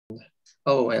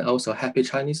Oh, and also happy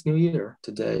Chinese New Year.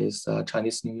 Today is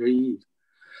Chinese New Year Eve.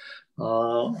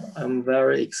 I'm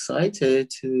very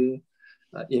excited to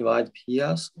invite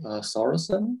Pia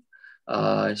Sörensen.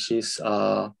 She's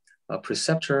a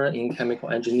preceptor in chemical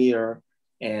engineer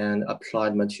and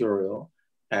applied material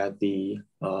at the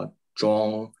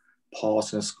John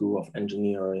Paulson School of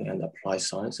Engineering and Applied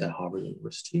Science at Harvard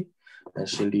University. And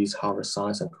she leads Harvard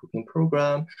Science and Cooking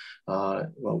program,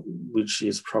 which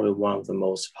is probably one of the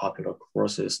most popular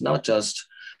courses, not just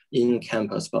in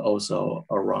campus, but also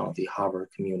around the Harvard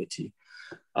community.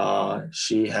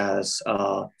 She has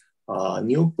a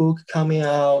new book coming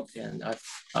out, and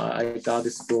I got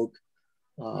this book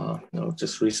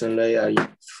just recently. I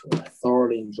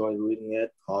thoroughly enjoyed reading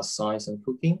it, called Science and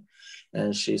Cooking.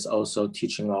 And she's also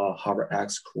teaching a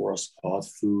HarvardX course called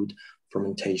Food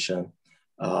Fermentation.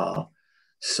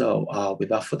 So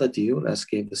without further ado, let's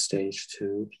give the stage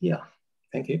to Pia.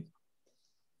 Thank you.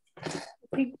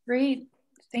 Okay, great.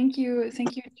 Thank you,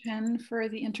 Chen, for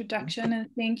the introduction, and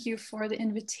thank you for the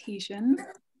invitation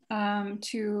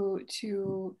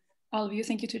to all of you.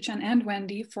 Thank you to Chen and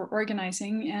Wendy for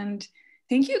organizing, and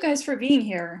thank you guys for being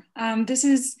here.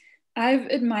 I've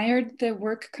admired the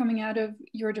work coming out of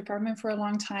your department for a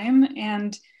long time,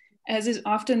 and as is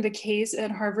often the case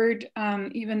at Harvard,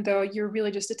 even though you're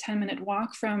really just a 10-minute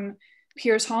walk from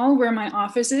Pierce Hall, where my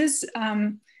office is,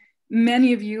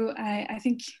 many of you, I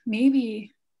think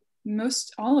maybe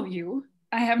most all of you,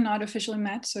 I have not officially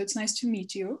met, so it's nice to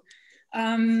meet you.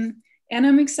 And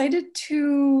I'm excited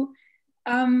to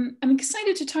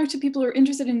talk to people who are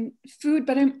interested in food,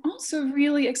 but I'm also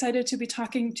really excited to be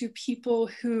talking to people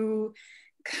who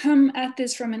come at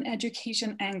this from an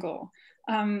education angle.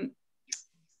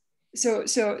 So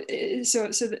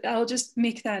I'll just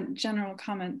make that general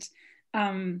comment.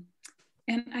 And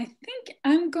I think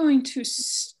I'm going to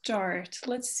start,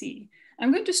 let's see.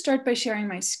 I'm going to start by sharing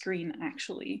my screen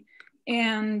actually.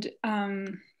 And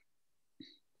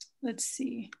let's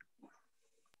see.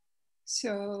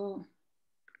 So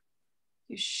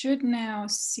you should now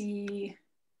see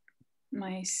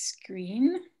my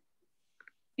screen.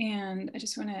 And I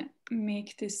just want to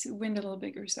make this window a little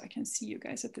bigger so I can see you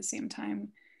guys at the same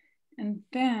time. And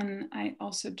then I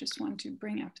also just want to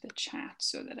bring up the chat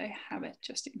so that I have it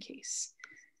just in case.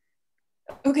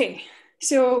 Okay,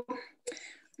 so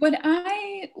what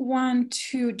I want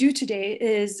to do today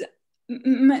is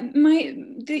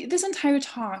this entire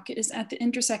talk is at the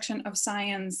intersection of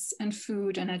science and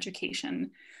food and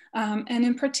education. And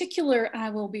in particular, I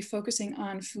will be focusing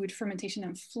on food fermentation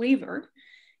and flavor.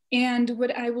 And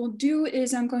what I will do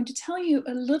is I'm going to tell you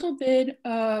a little bit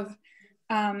of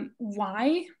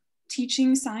why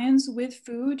teaching science with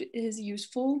food is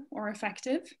useful or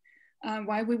effective,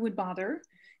 why we would bother.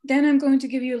 Then I'm going to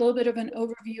give you a little bit of an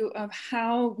overview of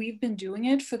how we've been doing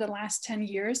it for the last 10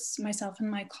 years, myself and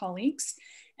my colleagues.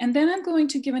 And then I'm going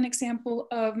to give an example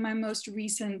of my most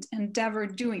recent endeavor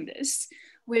doing this,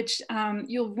 which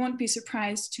you won't be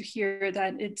surprised to hear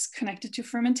that it's connected to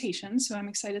fermentation. So I'm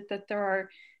excited that there are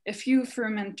a few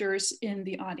fermenters in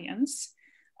the audience.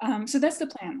 So that's the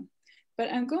plan.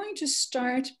 But I'm going to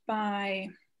start by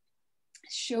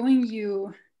showing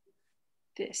you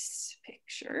this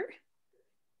picture.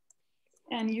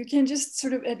 And you can just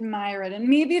sort of admire it. And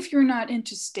maybe if you're not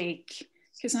into steak,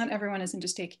 because not everyone is into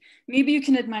steak, maybe you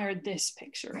can admire this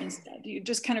picture instead. You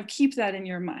just kind of keep that in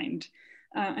your mind.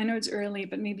 I know it's early,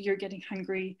 but maybe you're getting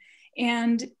hungry.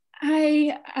 And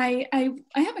I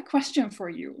have a question for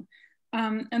you.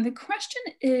 And the question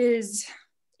is,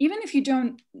 even if you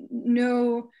don't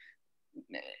know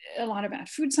a lot about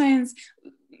food science,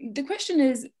 the question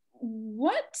is,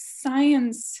 what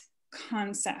science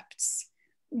concepts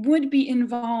would be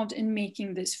involved in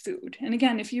making this food? And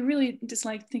again, if you really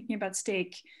dislike thinking about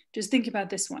steak, just think about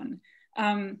this one.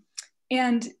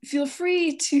 And feel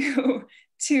free to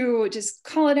just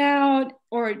call it out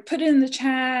or put it in the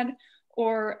chat,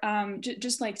 or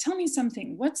just like tell me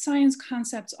something. What science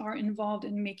concepts are involved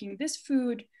in making this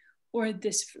food or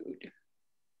this food?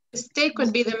 The steak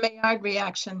would be the Maillard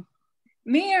reaction.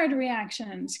 Maillard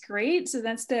reactions, great. So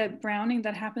that's the browning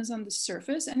that happens on the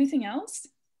surface. Anything else?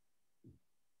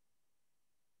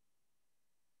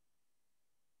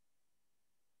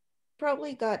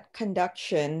 Probably got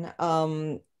conduction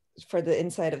for the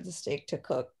inside of the steak to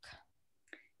cook.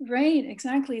 Right,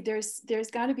 exactly. There's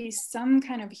got to be some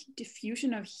kind of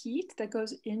diffusion of heat that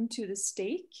goes into the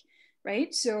steak,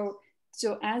 right? So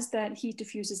as that heat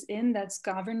diffuses in, that's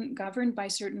governed by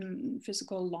certain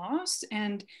physical laws,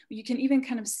 and you can even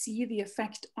kind of see the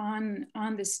effect on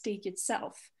the steak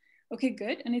itself. Okay,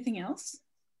 good. Anything else?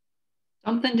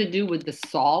 Something to do with the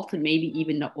salt and maybe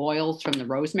even the oils from the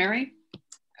rosemary.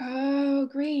 Oh,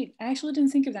 great. I actually didn't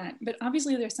think of that, but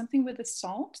obviously there's something with the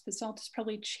salt. The salt is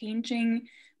probably changing.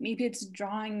 Maybe it's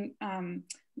drawing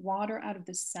water out of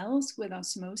the cells with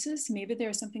osmosis. Maybe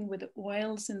there's something with the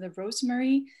oils in the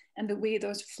rosemary and the way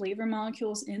those flavor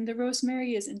molecules in the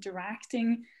rosemary is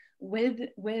interacting with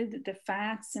the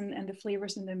fats and the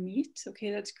flavors in the meat.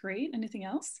 Okay, that's great. Anything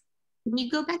else? Can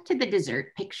you go back to the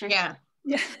dessert picture? Yeah.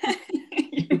 Yeah.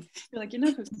 You're like, you're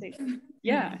not supposed to say.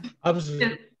 Yeah.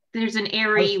 There's an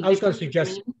airy. I was going to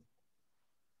suggest.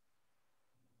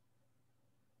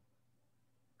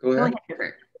 Go ahead.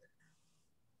 Kurt.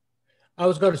 I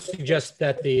was going to suggest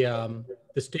that the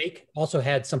steak also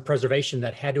had some preservation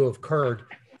that had to have occurred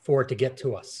for it to get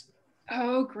to us.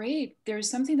 Oh, great. There's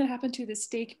something that happened to the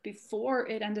steak before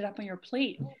it ended up on your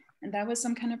plate. And that was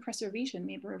some kind of preservation,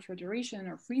 maybe refrigeration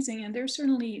or freezing. And there's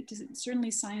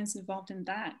certainly science involved in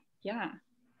that. Yeah.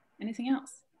 Anything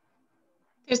else?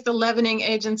 There's the leavening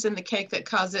agents in the cake that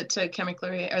cause it to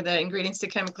or the ingredients to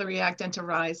chemically react and to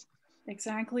rise.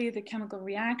 Exactly, the chemical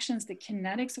reactions, the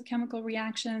kinetics of chemical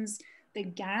reactions, the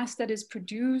gas that is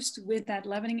produced with that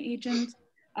leavening agent,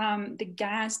 the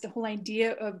gas, the whole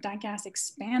idea of that gas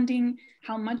expanding.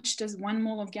 How much does 1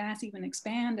 mole of gas even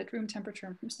expand at room temperature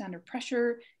and from standard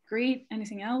pressure? Great.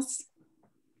 Anything else?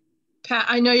 Pat,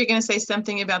 I know you're going to say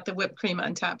something about the whipped cream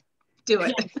on top. Do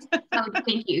it. Oh,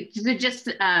 thank you. So just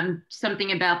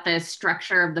something about the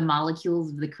structure of the molecules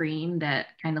of the cream that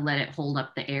kind of let it hold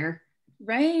up the air.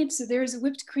 Right, so there's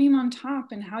whipped cream on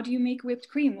top, and how do you make whipped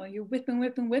cream? Well, you whip and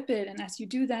whip and whip it, and as you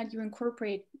do that, you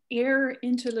incorporate air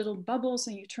into little bubbles,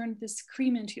 and you turn this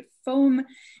cream into foam,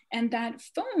 and that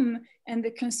foam and the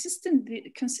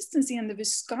consistency and the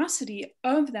viscosity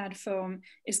of that foam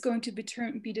is going to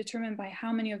be determined by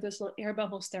how many of those little air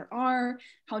bubbles there are,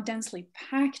 how densely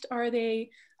packed are they,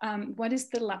 what is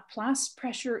the Laplace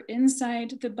pressure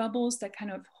inside the bubbles that kind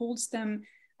of holds them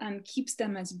and keeps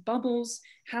them as bubbles.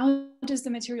 How does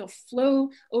the material flow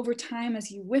over time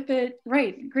as you whip it?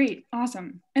 Right, great,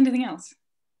 awesome. Anything else?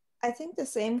 I think the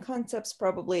same concepts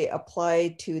probably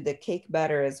apply to the cake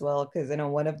batter as well, because I know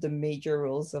one of the major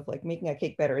rules of like making a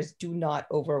cake batter is do not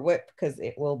over whip because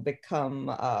it will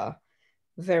become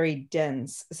very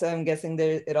dense. So I'm guessing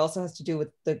it also has to do with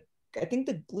I think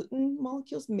the gluten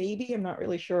molecules, maybe, I'm not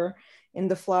really sure, in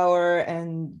the flour,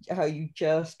 and how you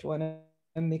just want to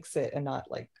mix it and not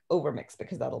like over mix,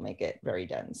 because that'll make it very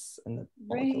dense and the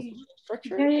right.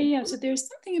 structure. Yeah. So there's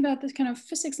something about this kind of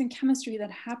physics and chemistry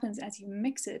that happens as you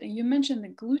mix it. And you mentioned the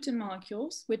gluten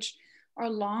molecules, which are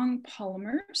long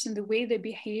polymers, and the way they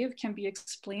behave can be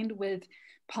explained with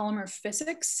polymer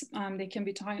physics. They can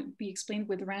be explained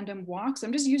with random walks.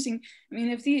 I'm just using, I mean,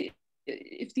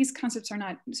 if these concepts are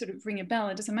not sort of ring a bell,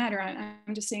 it doesn't matter.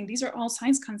 I'm just saying these are all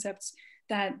science concepts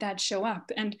that show up.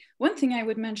 And one thing I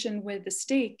would mention with the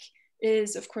steak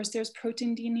is, of course, there's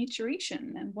protein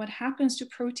denaturation and what happens to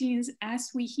proteins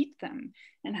as we heat them,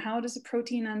 and how does a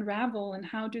protein unravel, and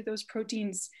how do those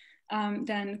proteins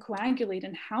then coagulate,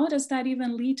 and how does that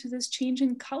even lead to this change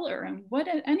in color, and what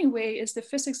anyway is the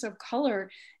physics of color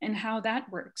and how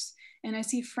that works. And I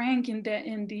see Frank in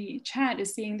the chat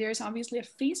is saying there's obviously a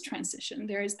phase transition.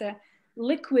 There is the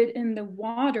liquid in the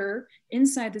water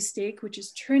inside the steak, which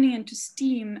is turning into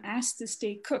steam as the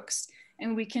steak cooks.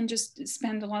 And we can just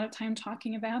spend a lot of time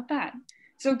talking about that.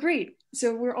 So great.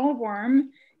 So we're all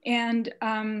warm. And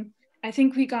I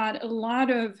think we got a lot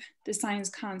of the science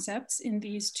concepts in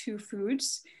these two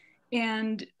foods.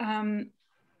 And I'm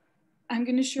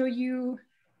going to show you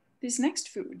this next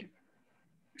food.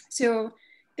 So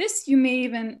this you may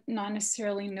even not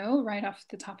necessarily know right off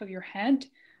the top of your head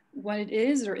what it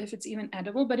is, or if it's even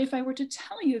edible. But if I were to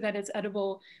tell you that it's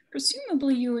edible,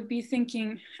 presumably you would be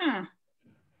thinking,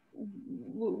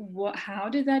 how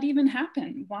did that even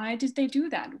happen? Why did they do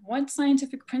that? What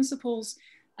scientific principles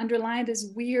underlie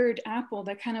this weird apple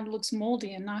that kind of looks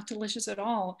moldy and not delicious at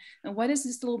all? And what is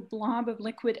this little blob of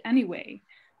liquid anyway?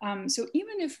 So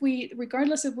even if we,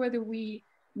 regardless of whether we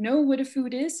know what a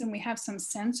food is and we have some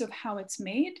sense of how it's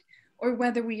made, or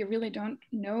whether we really don't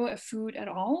know a food at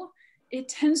all, it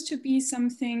tends to be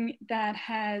something that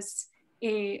has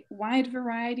a wide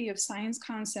variety of science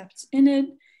concepts in it,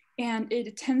 and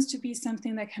it tends to be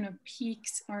something that kind of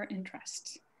piques our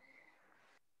interest.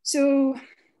 So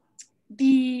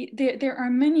there are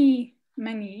many,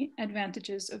 many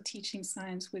advantages of teaching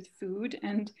science with food,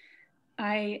 and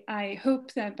I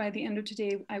hope that by the end of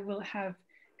today, I will have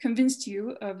convinced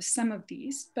you of some of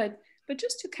these, but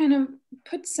just to kind of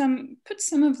put some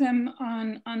of them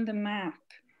on the map.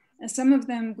 And some of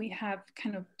them we have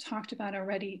kind of talked about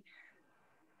already.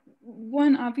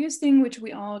 One obvious thing which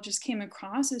we all just came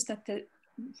across is that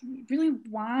really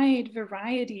wide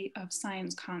variety of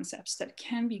science concepts that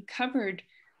can be covered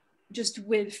just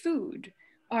with food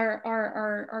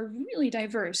are really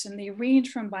diverse, and they range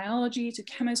from biology to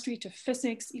chemistry to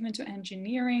physics, even to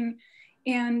engineering.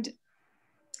 And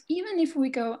even if we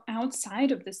go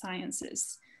outside of the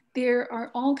sciences, there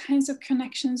are all kinds of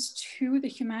connections to the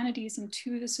humanities and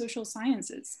to the social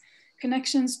sciences.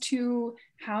 Connections to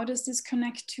how does this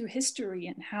connect to history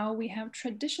and how we have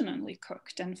traditionally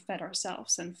cooked and fed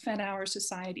ourselves and fed our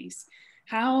societies.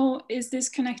 How is this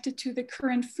connected to the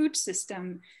current food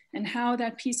system and how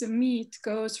that piece of meat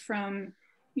goes from,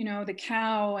 you know, the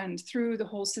cow and through the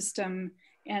whole system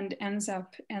and ends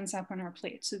up on our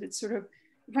plate. So it's sort of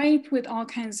ripe with all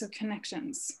kinds of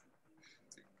connections.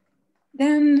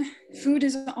 Then food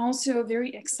is also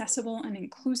very accessible and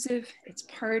inclusive. It's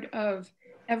part of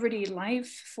everyday life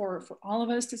for all of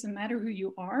us, doesn't matter who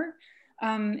you are.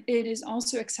 It is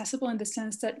also accessible in the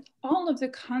sense that all of the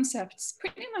concepts,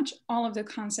 pretty much all of the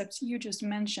concepts you just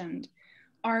mentioned,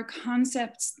 are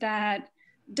concepts that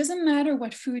doesn't matter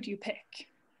what food you pick,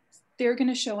 they're going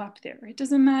to show up there. It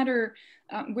doesn't matter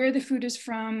where the food is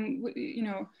from, you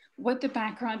know, what the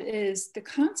background is, the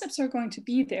concepts are going to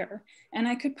be there. And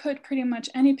I could put pretty much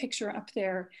any picture up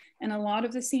there and a lot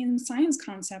of the same science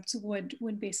concepts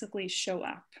would basically show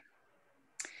up.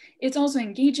 It's also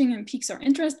engaging and piques our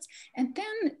interests. And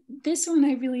then this one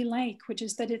I really like, which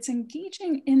is that it's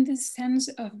engaging in the sense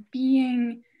of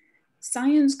being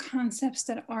science concepts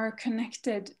that are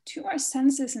connected to our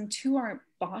senses and to our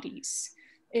bodies.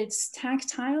 It's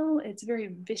tactile, it's very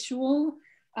visual.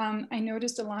 I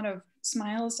noticed a lot of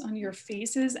smiles on your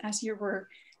faces as you were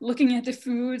looking at the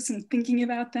foods and thinking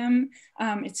about them.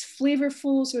 It's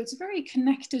flavorful, so it's very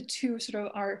connected to sort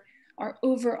of our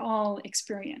overall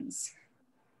experience.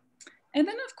 And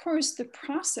then of course, the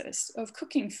process of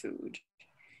cooking food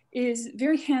is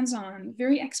very hands-on,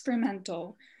 very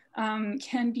experimental,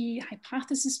 can be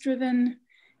hypothesis-driven.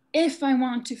 If I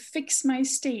want to fix my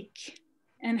steak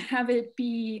and have it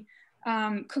be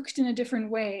cooked in a different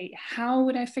way, how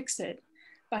would I fix it?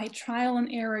 By trial and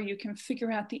error, you can figure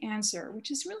out the answer,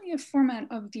 which is really a format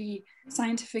of the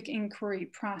scientific inquiry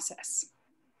process.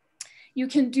 You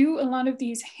can do a lot of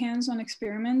these hands-on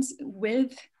experiments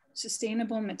with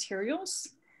sustainable materials,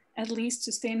 at least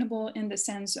sustainable in the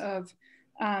sense of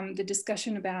the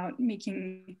discussion about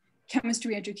making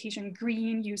chemistry education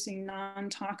green, using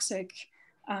non-toxic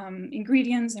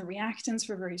ingredients and reactants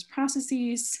for various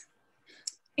processes.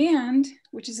 And,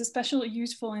 which is especially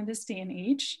useful in this day and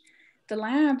age, the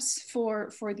labs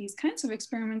for these kinds of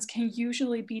experiments can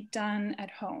usually be done at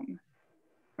home,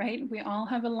 right? We all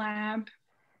have a lab,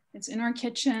 it's in our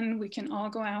kitchen, we can all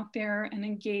go out there and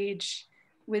engage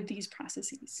with these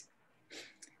processes.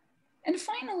 And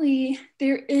finally,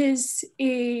 there is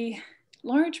a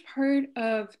large part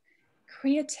of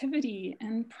creativity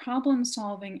and problem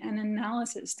solving and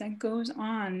analysis that goes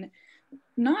on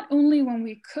not only when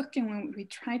we cook and when we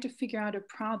try to figure out a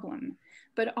problem,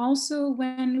 but also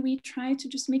when we try to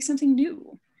just make something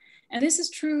new. And this is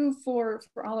true for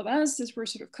all of us as we're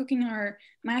sort of cooking our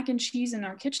mac and cheese in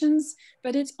our kitchens,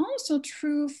 but it's also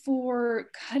true for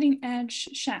cutting edge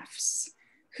chefs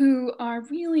who are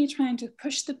really trying to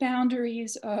push the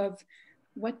boundaries of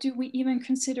what do we even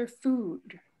consider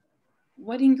food?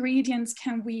 What ingredients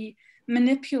can we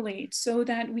manipulate so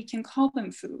that we can call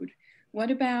them food? What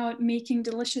about making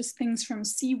delicious things from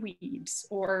seaweeds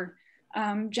or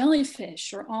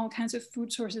jellyfish or all kinds of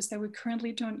food sources that we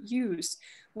currently don't use?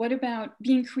 What about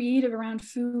being creative around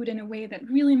food in a way that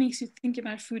really makes you think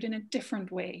about food in a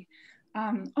different way?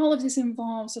 All of this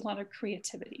involves a lot of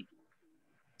creativity.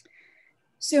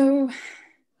 So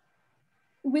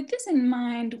with this in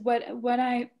mind, what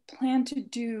I plan to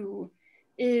do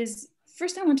is,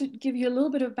 first I want to give you a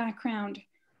little bit of background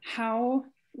how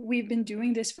we've been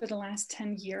doing this for the last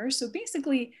 10 years. So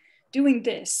basically doing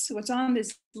this, what's on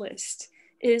this list,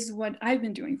 is what I've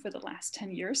been doing for the last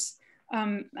 10 years.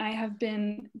 I have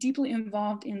been deeply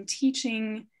involved in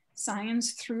teaching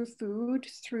science through food,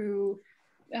 through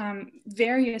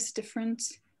various different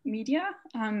media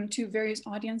to various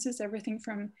audiences, everything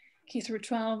from K through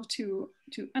 12 to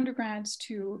undergrads,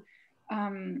 to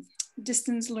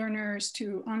distance learners,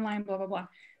 to online, blah, blah, blah.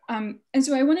 And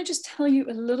so I want to just tell you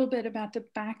a little bit about the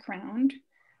background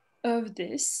of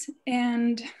this.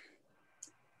 And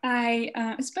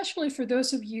I, especially for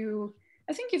those of you,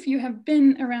 I think if you have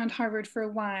been around Harvard for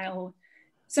a while,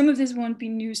 some of this won't be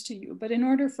news to you, but in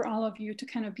order for all of you to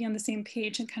kind of be on the same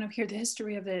page and kind of hear the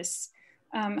history of this,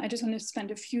 I just want to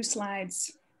spend a few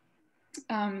slides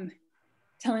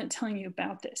telling you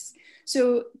about this.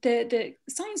 So the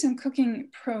Science and Cooking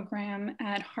program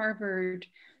at Harvard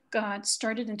got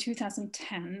started in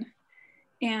 2010.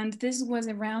 And this was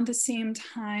around the same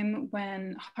time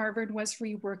when Harvard was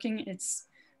reworking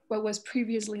what was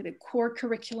previously the core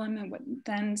curriculum and what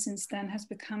then, since then, has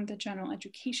become the general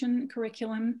education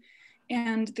curriculum.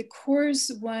 And the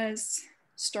course was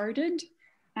started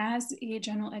as a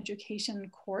general education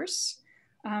course.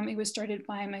 It was started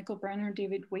by Michael Brenner and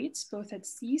David Waits, both at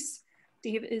CEAS.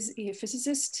 Dave is a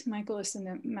physicist, Michael is a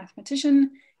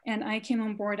mathematician, and I came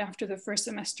on board after the first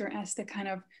semester as the kind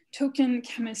of token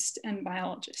chemist and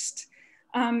biologist.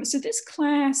 So this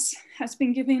class has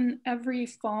been given every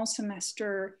fall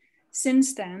semester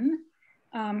since then,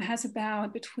 has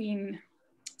about between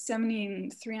 70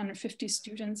 and 350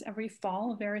 students every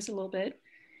fall, varies a little bit.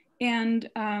 And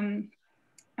I'm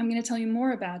gonna tell you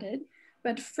more about it.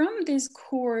 But from this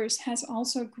course has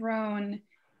also grown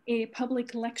a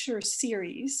public lecture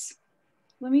series.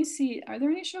 Let me see, are there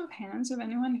any show of hands of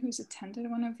anyone who's attended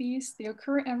one of these? They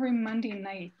occur every Monday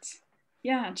night.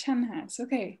 Yeah, Chen has,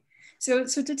 okay. So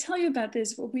to tell you about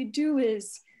this, what we do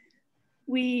is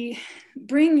we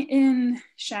bring in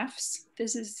chefs.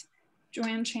 This is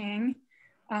Joanne Chang.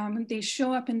 They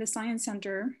show up in the Science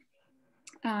Center,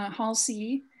 Hall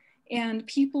C, and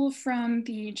people from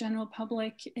the general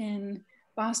public in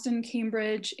Boston,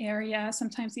 Cambridge area,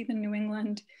 sometimes even New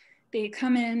England, they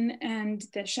come in and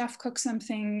the chef cooks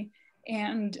something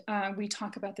and we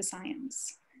talk about the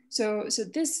science. So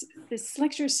this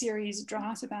lecture series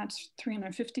draws about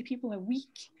 350 people a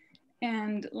week.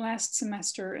 And last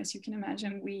semester, as you can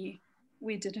imagine, we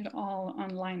did it all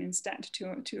online instead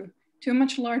to a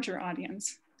much larger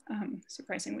audience,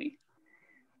 surprisingly.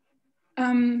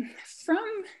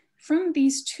 From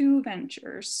these two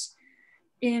ventures,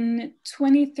 in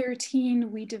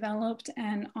 2013, we developed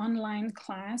an online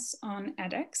class on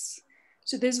edX.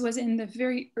 So this was in the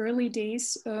very early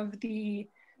days of the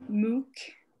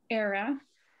MOOC era.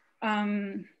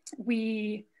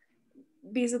 We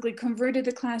basically converted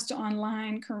the class to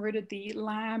online, converted the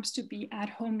labs to be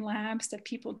at-home labs that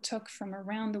people took from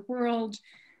around the world.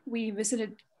 We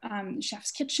visited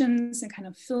chefs' kitchens and kind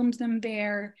of filmed them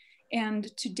there.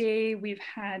 And today we've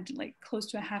had like close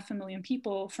to 500,000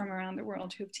 people from around the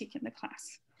world who have taken the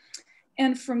class.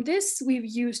 And from this, we've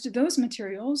used those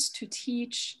materials to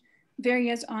teach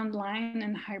various online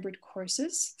and hybrid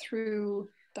courses through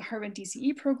the Harvard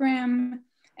DCE program.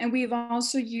 And we've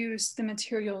also used the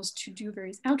materials to do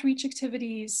various outreach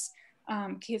activities,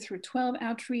 K through 12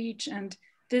 outreach. And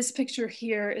this picture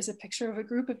here is a picture of a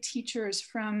group of teachers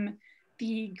from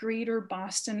the greater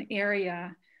Boston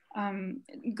area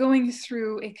going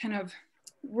through a kind of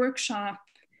workshop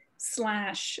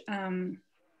slash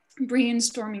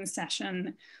brainstorming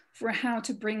session for how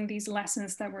to bring these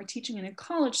lessons that we're teaching in a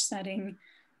college setting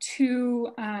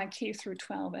to K through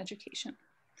 12 education.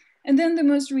 And then the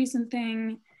most recent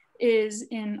thing is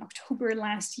in October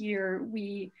last year,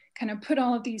 we kind of put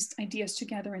all of these ideas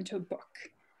together into a book.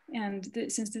 And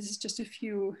since this is just a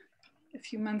few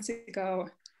months ago,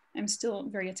 I'm still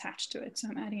very attached to it. So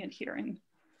I'm adding it here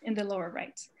in the lower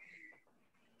right.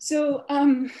 So,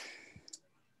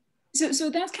 so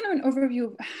that's kind of an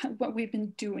overview of what we've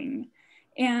been doing.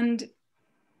 And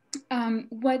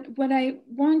what I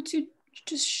want to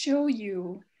just show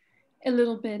you a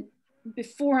little bit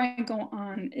before I go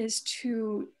on is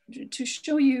to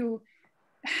show you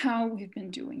how we've been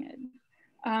doing it.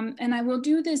 And I will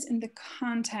do this in the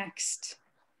context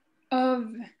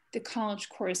of the college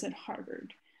course at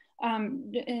Harvard.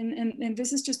 And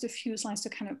this is just a few slides to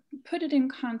kind of put it in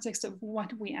context of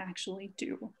what we actually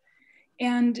do.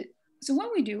 And so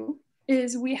what we do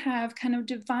is we have kind of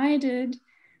divided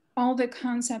all the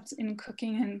concepts in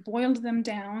cooking and boiled them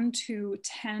down to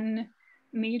 10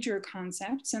 major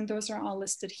concepts, and those are all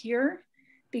listed here.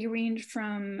 They range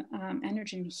from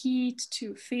energy and heat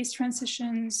to phase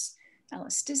transitions,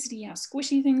 elasticity, how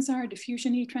squishy things are,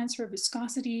 diffusion, heat transfer,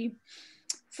 viscosity.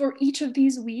 For each of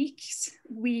these weeks,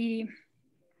 we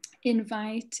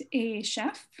invite a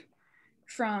chef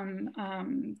from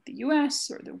the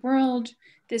US or the world.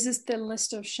 This is the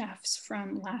list of chefs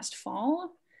from last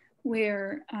fall,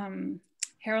 where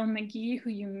Harold McGee, who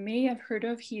you may have heard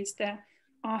of, he's the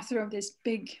author of this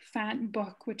big fat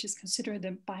book, which is considered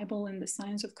the Bible in the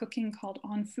science of cooking, called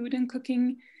On Food and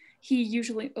Cooking. He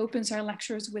usually opens our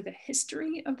lectures with a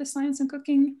history of the science of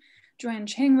cooking. Joanne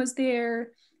Chang was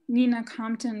there. Nina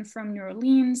Compton from New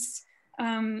Orleans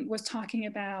was talking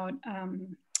about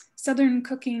Southern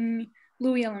cooking.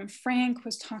 Louis Ellen Frank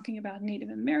was talking about Native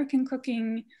American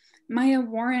cooking. Maya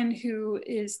Warren, who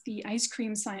is the ice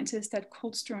cream scientist at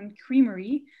Cold Stone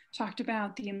Creamery, talked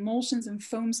about the emulsions and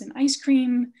foams in ice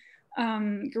cream.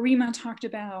 Garima talked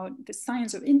about the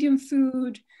science of Indian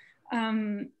food.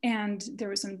 And there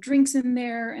were some drinks in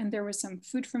there, and there were some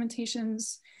food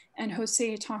fermentations. And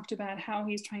Jose talked about how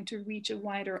he's trying to reach a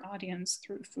wider audience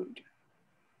through food.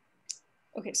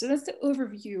 Okay, so that's the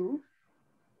overview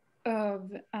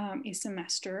of a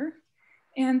semester.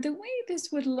 And the way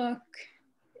this would look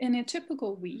in a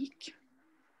typical week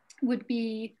would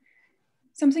be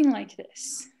something like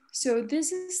this. So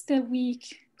this is the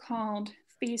week called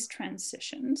phase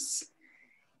transitions.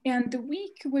 And the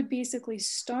week would basically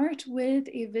start with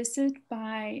a visit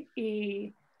by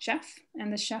a chef.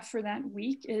 And the chef for that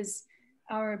week is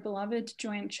our beloved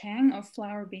Joanne Chang of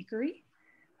Flour Bakery.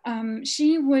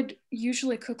 She would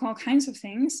usually cook all kinds of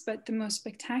things, but the most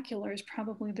spectacular is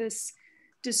probably this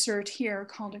dessert here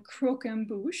called a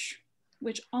croquembouche,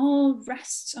 which all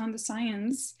rests on the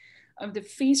science of the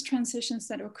phase transitions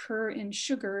that occur in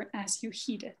sugar as you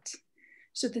heat it.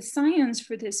 So the science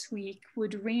for this week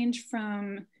would range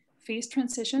from phase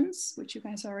transitions, which you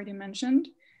guys already mentioned,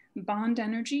 bond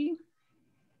energy,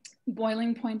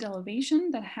 boiling point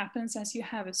elevation that happens as you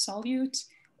have a solute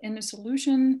in a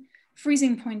solution,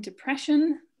 freezing point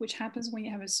depression, which happens when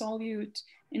you have a solute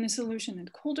in a solution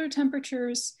at colder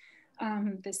temperatures,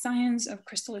 the science of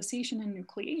crystallization and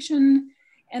nucleation,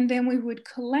 and then we would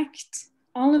collect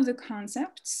all of the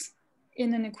concepts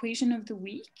in an equation of the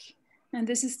week. And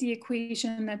this is the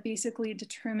equation that basically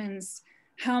determines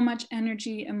how much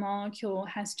energy a molecule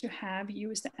has to have,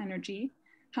 used energy,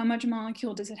 how much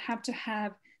molecule does it have to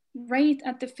have right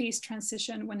at the phase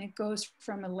transition when it goes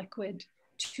from a liquid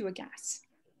to a gas.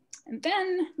 And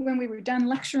then when we were done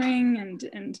lecturing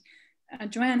and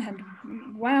Joanne had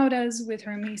wowed us with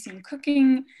her amazing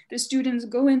cooking, the students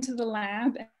go into the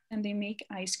lab and they make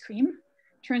ice cream.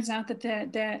 Turns out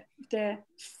that the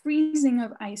freezing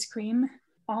of ice cream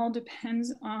all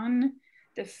depends on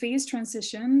the phase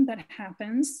transition that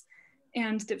happens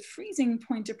and the freezing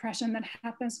point depression that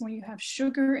happens when you have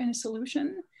sugar in a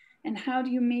solution, and how do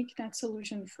you make that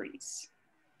solution freeze.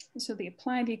 So they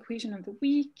apply the equation of the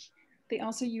week. They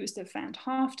also use the Van 't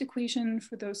Hoff equation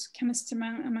for those chemists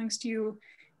amongst you,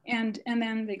 and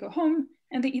then they go home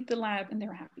and they eat the lab and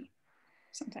they're happy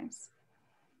sometimes.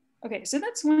 Okay, so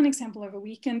that's one example of a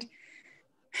week. And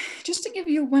just to give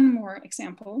you one more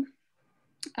example,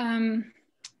 oh,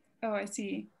 I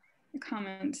see a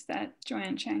comment that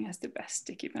Joanne Chang has the best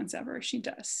sticky pens ever. She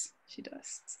does, she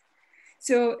does.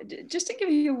 So just to give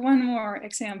you one more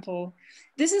example,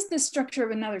 this is the structure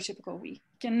of another typical week.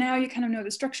 And now you kind of know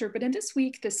the structure, but in this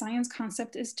week, the science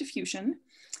concept is diffusion.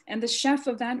 And the chef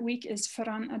of that week is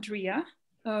Ferran Adria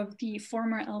of the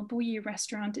former El Bulli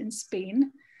restaurant in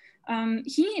Spain.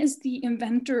 He is the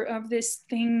inventor of this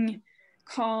thing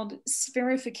called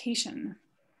spherification.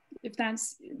 If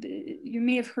that's, you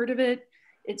may have heard of it.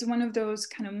 It's one of those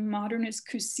kind of modernist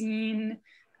cuisine,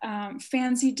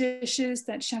 fancy dishes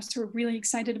that chefs were really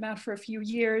excited about for a few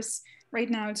years. Right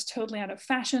now it's totally out of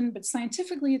fashion, but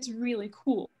scientifically it's really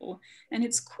cool. And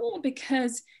it's cool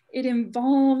because it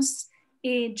involves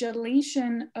a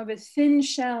gelation of a thin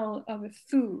shell of a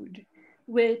food,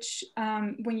 which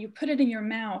when you put it in your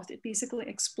mouth, it basically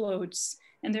explodes.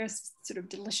 And there's sort of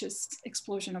delicious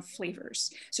explosion of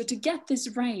flavors. So to get this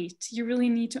right, you really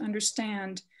need to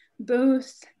understand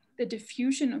both the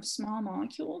diffusion of small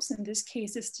molecules. In this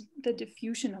case, it's the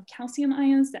diffusion of calcium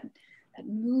ions that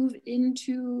move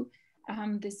into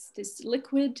this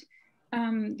liquid.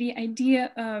 The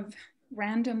idea of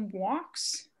random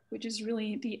walks, which is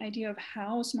really the idea of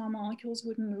how small molecules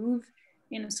would move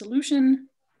in a solution,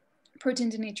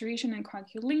 protein denaturation and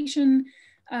coagulation,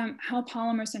 how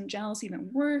polymers and gels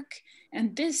even work.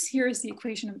 And this here is the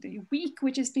equation of the week,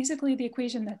 which is basically the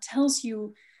equation that tells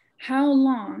you how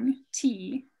long,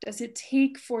 T, does it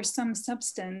take for some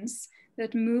substance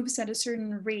that moves at a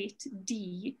certain rate,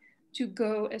 D, to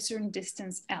go a certain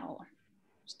distance, L.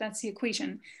 So that's the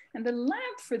equation. And the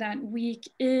lab for that week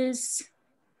is,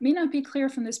 may not be clear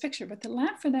from this picture, but the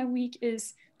lab for that week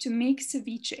is to make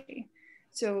ceviche.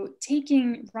 So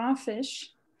taking raw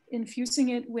fish, infusing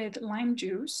it with lime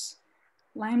juice.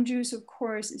 Lime juice, of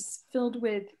course, is filled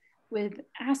with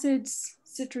acids,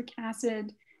 citric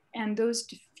acid, and those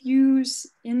diffuse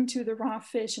into the raw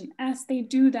fish. And as they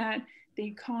do that,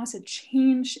 they cause a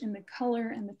change in the color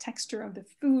and the texture of the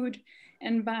food.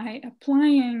 And by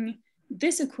applying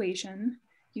this equation,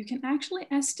 you can actually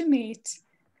estimate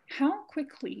how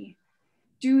quickly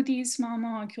do these small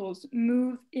molecules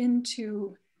move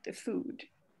into the food.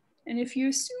 And if you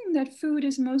assume that food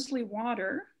is mostly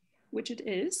water, which it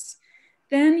is,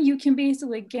 then you can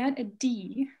basically get a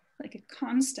D, like a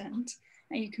constant,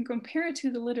 and you can compare it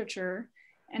to the literature,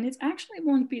 and it actually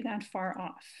won't be that far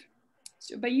off.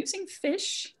 So by using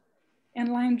fish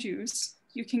and lime juice,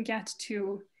 you can get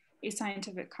to a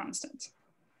scientific constant.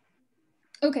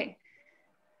 Okay,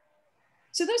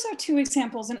 so those are two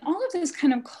examples, and all of this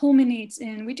kind of culminates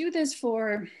in, we do this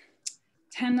for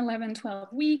 10, 11,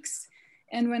 12 weeks,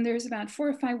 and when there's about 4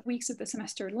 or 5 weeks of the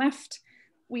semester left,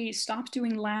 we stop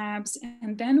doing labs,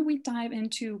 and then we dive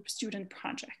into student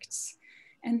projects.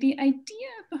 And the idea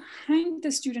behind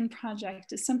the student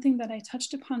project is something that I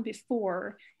touched upon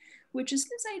before, which is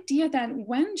this idea that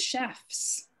when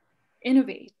chefs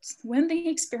innovate, when they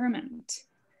experiment,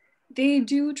 they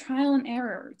do trial and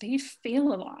error, they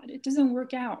fail a lot, it doesn't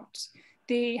work out.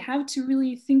 They have to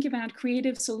really think about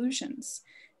creative solutions.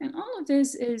 And all of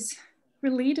this is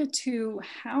related to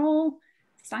how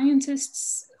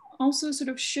scientists also sort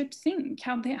of should think,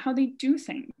 how they do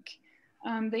think.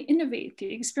 They innovate, they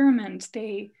experiment,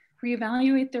 they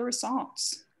reevaluate their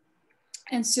results.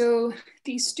 And so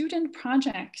the student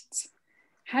project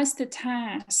has the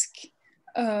task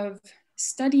of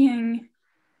studying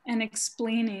and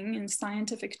explaining in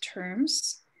scientific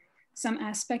terms some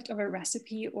aspect of a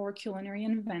recipe or culinary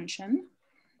invention,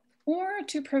 or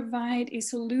to provide a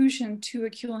solution to a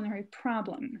culinary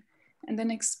problem, and then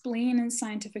explain in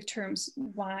scientific terms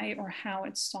why or how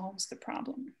it solves the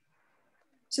problem.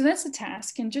 So that's the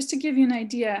task. And just to give you an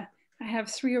idea, I have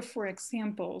 3 or 4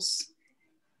 examples.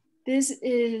 This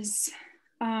is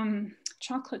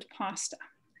chocolate pasta.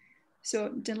 So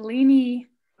Delaney,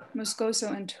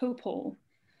 Moscoso, and Topol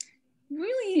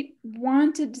really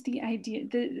wanted the idea,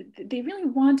 they really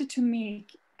wanted to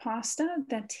make pasta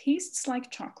that tastes like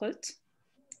chocolate,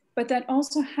 but that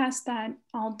also has that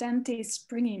al dente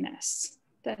springiness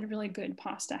that really good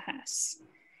pasta has.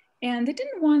 And they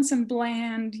didn't want some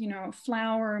bland,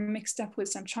 flour mixed up with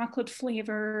some chocolate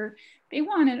flavor. They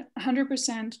wanted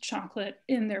 100% chocolate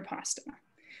in their pasta.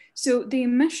 So they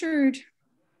measured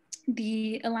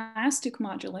the elastic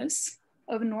modulus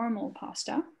of normal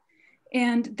pasta.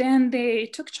 And then they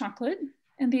took chocolate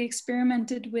and they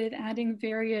experimented with adding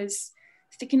various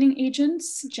thickening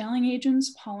agents, gelling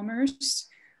agents, polymers,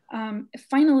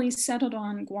 finally settled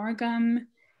on guar gum,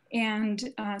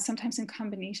 and sometimes in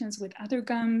combinations with other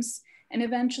gums, and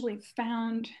eventually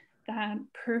found that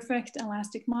perfect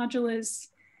elastic modulus.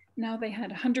 Now they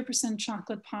had 100%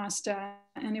 chocolate pasta,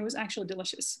 and it was actually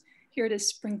delicious. Here it is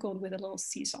sprinkled with a little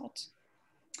sea salt.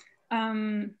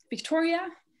 Victoria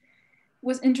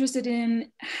was interested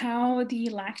in how the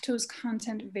lactose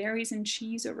content varies in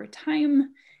cheese over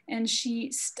time, and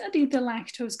she studied the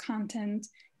lactose content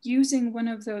using one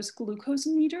of those glucose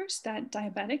meters that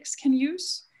diabetics can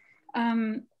use.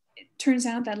 It turns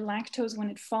out that lactose, when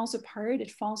it falls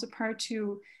apart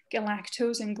to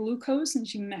galactose and glucose, and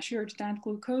she measured that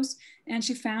glucose, and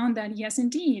she found that yes,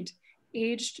 indeed,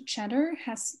 aged cheddar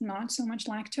has not so much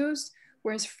lactose,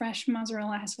 whereas fresh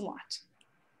mozzarella has a lot.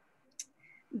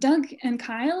 Doug and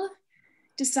Kyle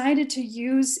decided to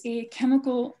use a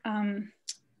chemical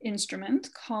instrument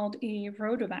called a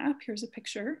rotovap. Here's a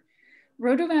picture.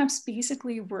 Rotovaps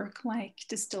basically work like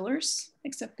distillers,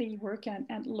 except they work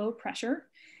at low pressure.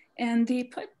 And they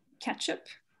put ketchup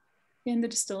in the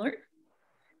distiller,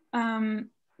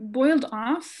 boiled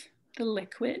off the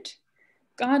liquid,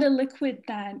 got a liquid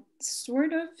that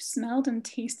sort of smelled and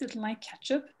tasted like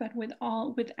ketchup, but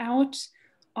without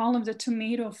all of the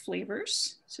tomato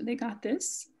flavors. So they got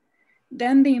this.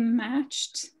 Then they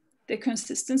matched the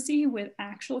consistency with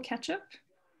actual ketchup.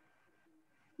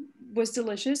 Was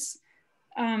delicious.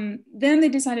 Then they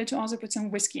decided to also put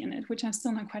some whiskey in it, which I'm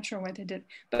still not quite sure what they did,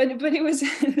 but it was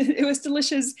it was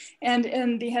delicious, and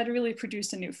they had really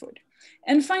produced a new food.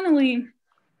 And finally,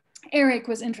 Eric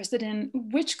was interested in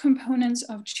which components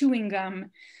of chewing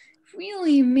gum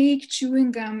really make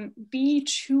chewing gum be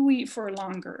chewy for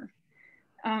longer.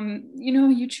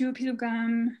 You chew a piece of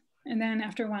gum, and then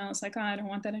after a while, it's like, oh, I don't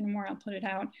want that anymore, I'll put it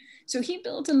out. So he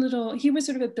built he was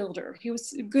sort of a builder. He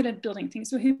was good at building things.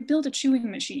 So he built a chewing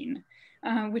machine,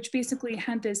 which basically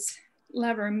had this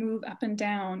lever move up and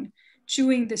down,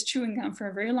 chewing gum for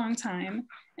a very long time.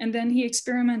 And then he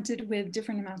experimented with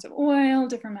different amounts of oil,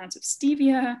 different amounts of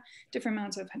stevia, different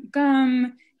amounts of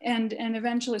gum, and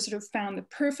eventually sort of found the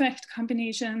perfect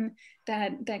combination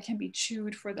that can be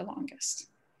chewed for the longest.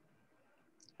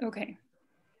 Okay.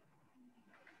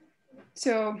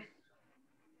 So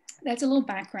that's a little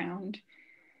background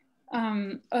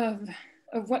of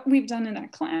what we've done in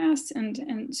that class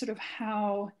and sort of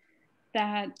how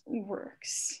that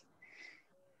works.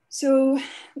 So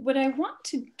what I want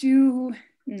to do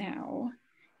now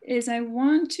is I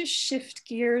want to shift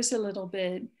gears a little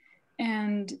bit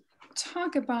and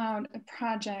talk about a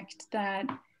project that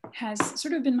has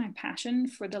sort of been my passion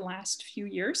for the last few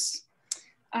years.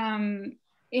 And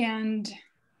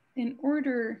in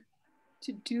order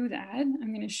to do that,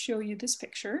 I'm going to show you this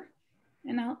picture,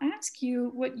 and I'll ask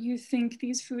you what you think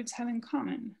these foods have in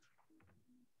common.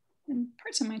 And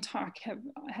parts of my talk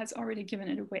has already given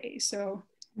it away. So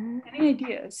any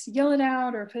ideas? Yell it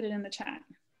out or put it in the chat.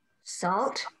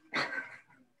 Salt.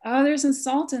 Oh, there's some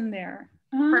salt in there.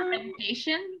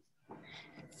 Fermentation.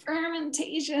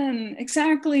 Fermentation,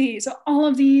 exactly. So all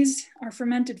of these are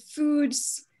fermented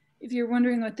foods. If you're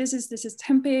wondering what this is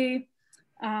tempeh,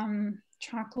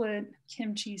 chocolate,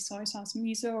 kimchi, soy sauce,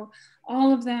 miso.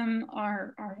 All of them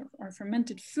are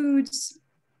fermented foods.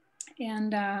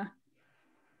 And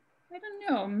I don't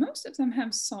know, most of them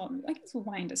have salt. I guess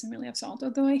wine doesn't really have salt,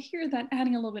 although I hear that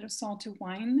adding a little bit of salt to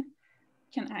wine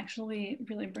can actually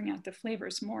really bring out the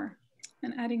flavors more.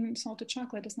 And adding salt to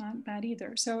chocolate is not bad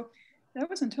either. So that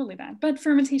wasn't totally bad, but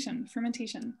fermentation.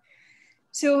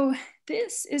 So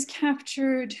this is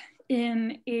captured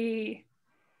in a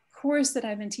course that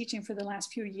I've been teaching for the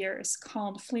last few years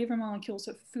called Flavor Molecules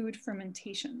of Food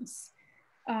Fermentations.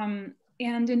 And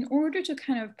in order to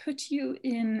kind of put you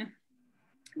in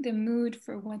the mood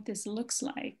for what this looks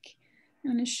like,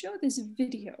 I'm going to show this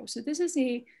video. So this is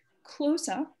a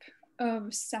close-up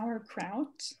of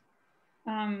sauerkraut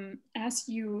as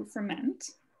you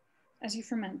ferment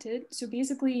it. So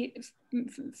basically,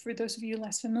 for those of you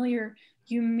less familiar,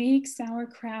 you make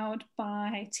sauerkraut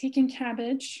by taking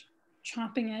cabbage,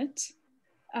 chopping it,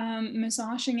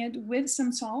 massaging it with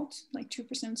some salt, like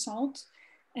 2% salt.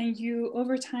 And you,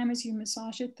 over time, as you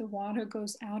massage it, the water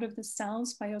goes out of the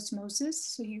cells by osmosis.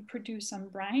 So you produce some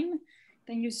brine.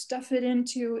 Then you stuff it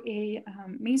into a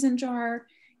mason jar.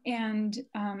 And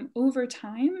over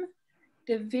time,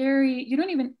 you don't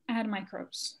even add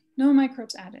microbes, no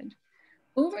microbes added.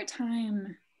 Over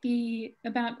time,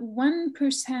 about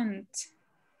 1%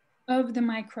 of the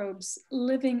microbes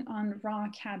living on raw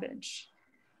cabbage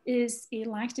is a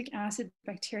lactic acid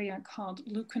bacteria called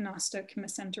Leuconostoc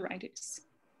mesenteritis.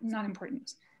 Not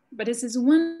important, but this is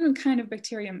one kind of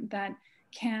bacterium that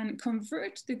can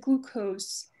convert the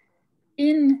glucose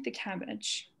in the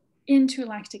cabbage into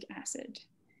lactic acid.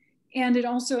 And it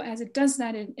also, as it does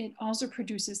that, it also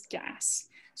produces gas.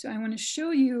 So I want to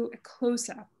show you a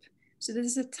close-up. So this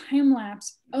is a time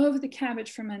lapse of the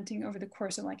cabbage fermenting over the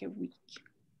course of like a week.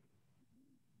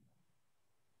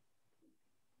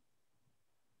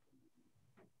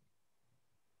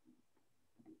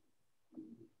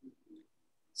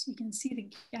 So you can see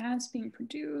the gas being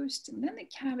produced, and then the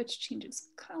cabbage changes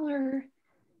color,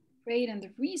 right? And the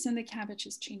reason the cabbage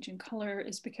is changing color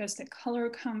is because the color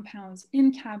compounds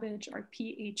in cabbage are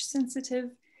pH sensitive.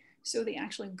 So they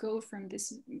actually go from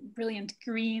this brilliant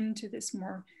green to this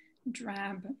more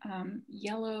drab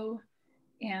yellow.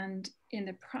 And in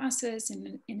the process,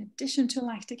 in addition to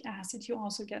lactic acid, you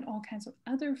also get all kinds of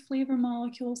other flavor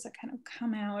molecules that kind of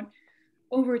come out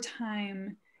over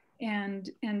time. And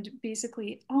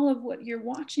basically all of what you're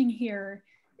watching here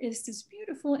is this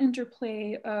beautiful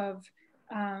interplay of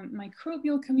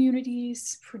microbial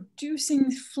communities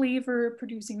producing flavor,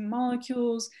 producing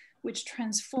molecules, which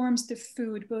transforms the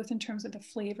food, both in terms of the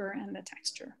flavor and the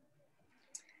texture.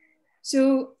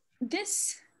 So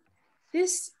this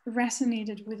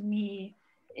resonated with me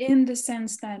in the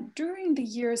sense that during the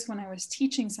years when I was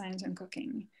teaching science and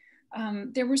cooking,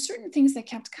 there were certain things that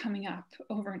kept coming up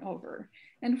over and over.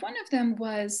 And one of them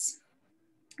was,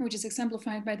 which is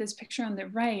exemplified by this picture on the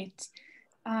right,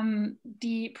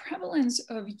 the prevalence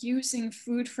of using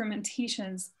food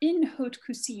fermentations in haute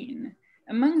cuisine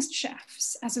amongst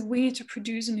chefs as a way to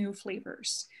produce new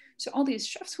flavors. So all these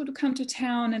chefs would come to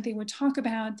town and they would talk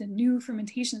about the new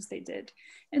fermentations they did.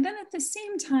 And then at the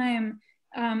same time,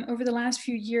 over the last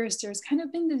few years, there's kind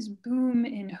of been this boom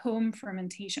in home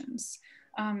fermentations.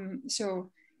 So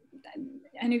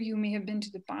any of you may have been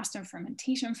to the Boston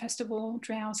Fermentation Festival,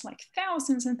 draws like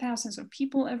thousands and thousands of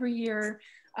people every year.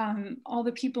 All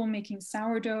the people making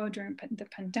sourdough during the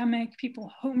pandemic,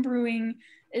 people homebrewing,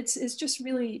 it's just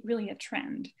really, really a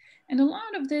trend. And a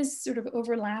lot of this sort of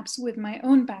overlaps with my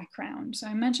own background. So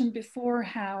I mentioned before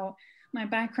how my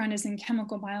background is in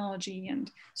chemical biology and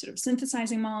sort of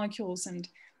synthesizing molecules and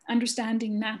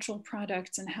understanding natural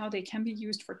products and how they can be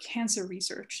used for cancer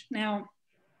research. Now,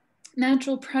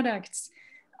 natural products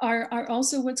are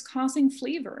also what's causing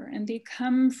flavor, and they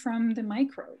come from the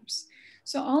microbes.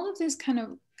 So all of this kind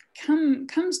of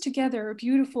comes together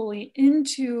beautifully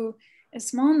into a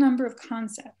small number of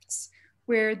concepts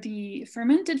where the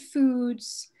fermented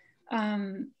foods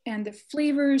and the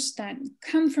flavors that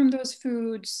come from those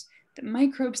foods, the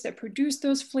microbes that produce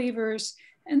those flavors,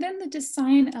 and then the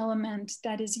design element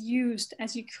that is used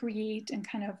as you create and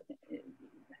kind of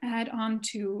add on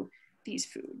to these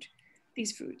foods.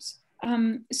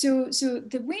 So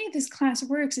the way this class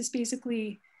works is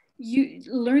basically you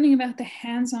learning about the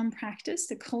hands-on practice,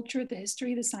 the culture, the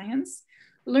history, the science,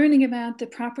 learning about the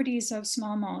properties of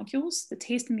small molecules, the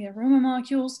taste and the aroma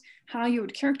molecules, how you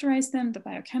would characterize them, the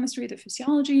biochemistry, the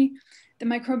physiology, the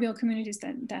microbial communities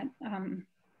that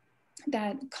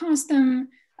cause them,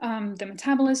 the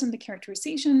metabolism, the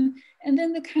characterization, and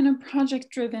then the kind of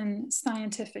project-driven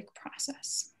scientific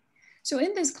process. So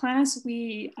in this class,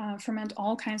 we ferment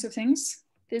all kinds of things.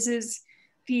 This is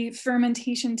the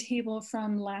fermentation table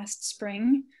from last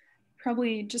spring,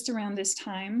 probably just around this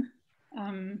time.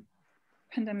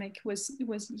 Pandemic was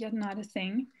yet not a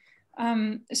thing.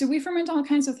 So we ferment all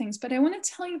kinds of things, but I want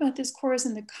to tell you about this course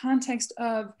in the context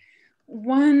of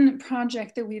one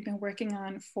project that we've been working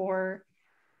on for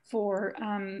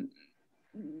the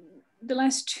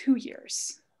last 2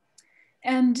 years.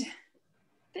 And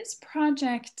this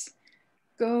project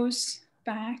goes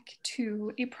back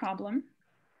to a problem.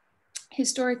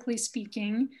 Historically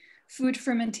speaking, food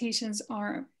fermentations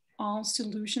are all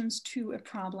solutions to a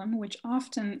problem, which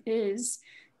often is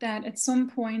that at some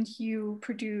point you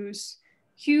produce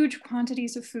huge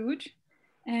quantities of food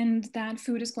and that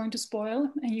food is going to spoil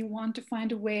and you want to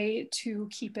find a way to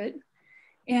keep it.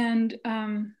 And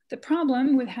the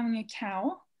problem with having a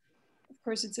cow, of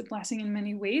course it's a blessing in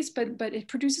many ways, but it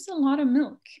produces a lot of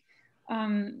milk.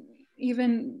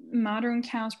 Even modern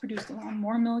cows produce a lot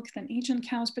more milk than ancient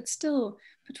cows, but still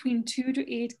between 2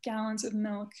 to 8 gallons of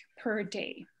milk per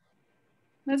day.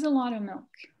 That's a lot of milk,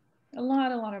 a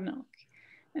lot of milk.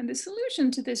 And the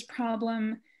solution to this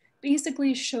problem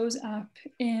basically shows up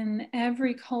in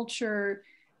every culture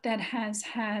that has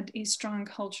had a strong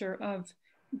culture of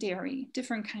dairy,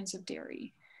 different kinds of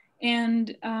dairy.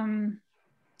 And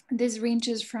this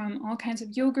ranges from all kinds of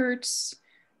yogurts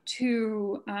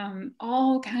to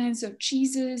all kinds of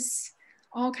cheeses,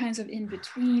 all kinds of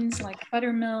in-betweens like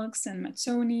buttermilks and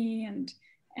mazzoni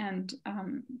and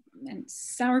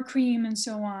sour cream and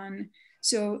so on.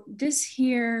 So this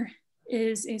here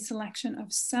is a selection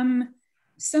of some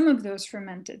of those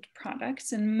fermented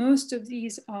products, and most of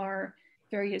these are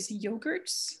various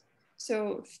yogurts.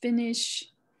 So Finnish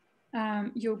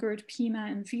yogurt, Pima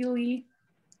and Viili,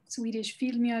 Swedish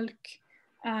filmjölk,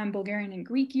 Bulgarian and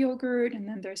Greek yogurt, and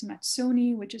then there's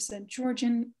mazzoni, which is a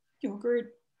Georgian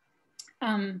yogurt.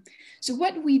 So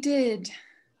what we did,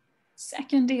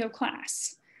 second day of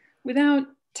class, without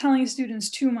telling students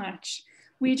too much,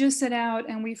 we just set out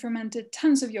and we fermented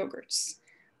tons of yogurts.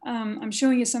 I'm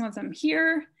showing you some of them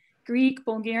here. Greek,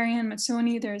 Bulgarian,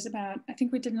 mazzoni, there's about, I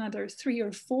think we did another 3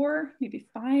 or 4, maybe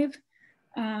 5.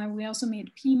 We also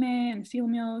made pime and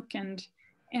filmjölk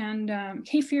and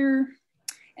kefir.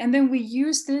 And then we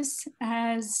use this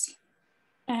as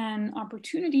an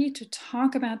opportunity to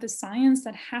talk about the science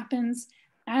that happens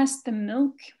as the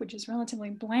milk, which is relatively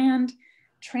bland,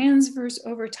 transfers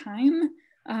over time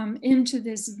into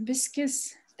this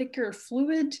viscous, thicker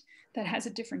fluid that has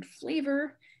a different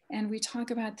flavor. And we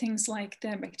talk about things like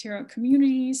the bacterial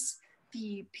communities,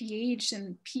 the pH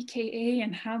and pKa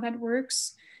and how that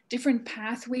works, different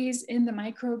pathways in the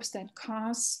microbes that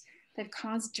cause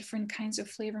different kinds of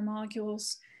flavor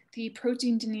molecules, the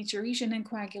protein denaturation and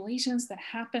coagulations that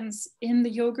happens in the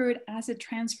yogurt as it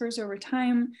transfers over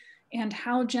time, and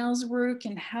how gels work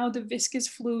and how the viscous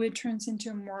fluid turns into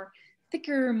a more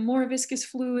thicker, more viscous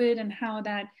fluid, and how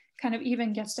that kind of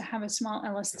even gets to have a small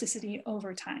elasticity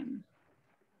over time.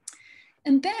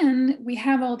 And then we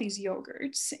have all these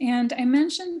yogurts. And I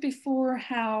mentioned before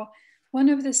how one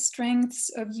of the strengths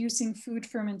of using food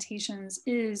fermentations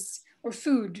is, or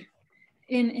food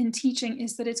in teaching,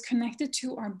 is that it's connected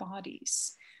to our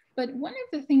bodies. But one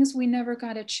of the things we never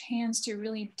got a chance to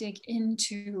really dig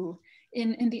into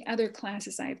in the other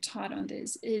classes I've taught on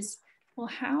this is, well,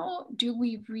 how do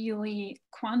we really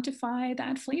quantify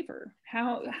that flavor?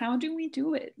 How do we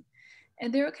do it?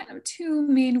 And there are kind of 2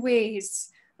 main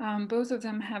ways. Both of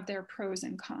them have their pros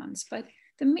and cons, but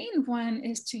the main one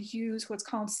is to use what's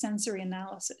called sensory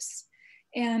analysis.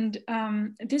 And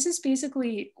this is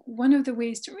basically one of the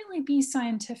ways to really be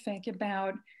scientific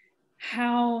about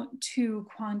how to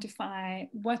quantify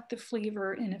what the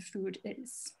flavor in a food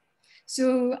is.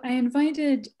 So I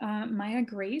invited Maya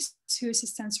Grace, who is a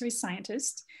sensory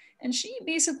scientist, and she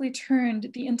basically turned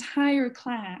the entire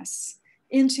class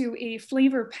into a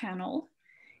flavor panel.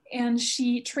 And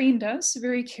she trained us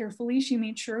very carefully. She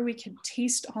made sure we could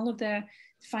taste all of the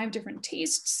 5 different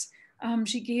tastes.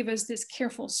 She gave us this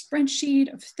careful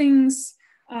spreadsheet of things.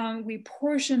 We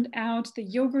portioned out the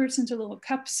yogurts into little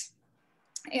cups,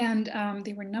 and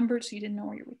they were numbered so you didn't know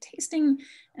what you were tasting.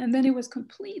 And then it was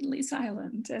completely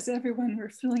silent as everyone were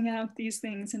filling out these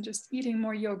things and just eating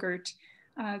more yogurt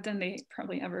than they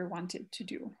probably ever wanted to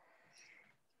do.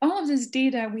 All of this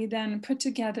data we then put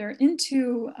together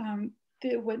into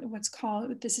what's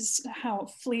called, this is how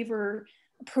flavor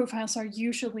profiles are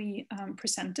usually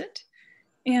presented.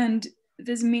 And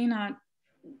this may not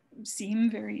seem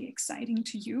very exciting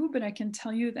to you, but I can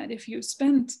tell you that if you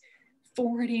spent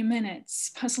 40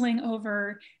 minutes puzzling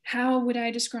over how would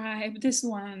I describe this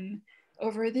one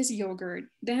over this yogurt,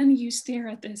 then you stare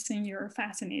at this and you're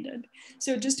fascinated.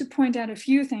 So just to point out a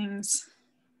few things,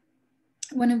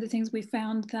 one of the things we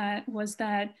found that was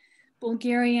that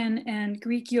Bulgarian and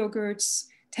Greek yogurts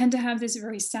tend to have this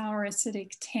very sour,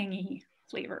 acidic, tangy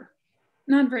flavor.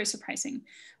 Not very surprising.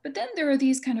 But then there are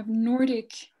these kind of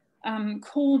Nordic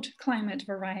cold climate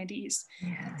varieties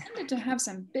that tended to have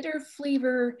some bitter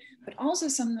flavor, but also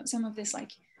some of this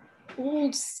like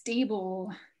old,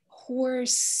 stable,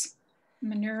 horse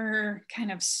manure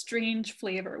kind of strange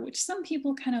flavor, which some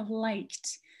people kind of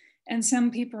liked. And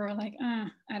some people are like,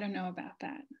 I don't know about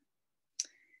that.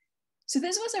 So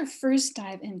this was our first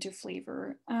dive into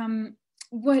flavor.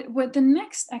 What the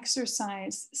next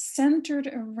exercise centered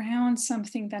around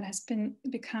something that has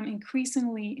become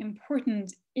increasingly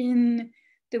important in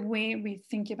the way we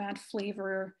think about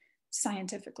flavor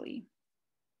scientifically.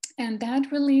 And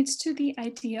that relates to the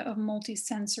idea of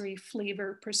multisensory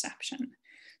flavor perception.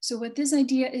 So what this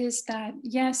idea is that,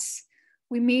 yes,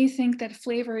 we may think that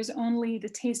flavor is only the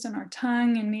taste on our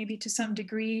tongue, and maybe to some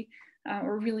degree,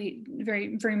 or really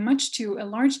very, very much to a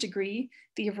large degree,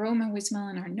 the aroma we smell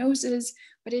in our noses.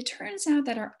 But it turns out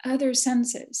that our other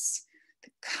senses,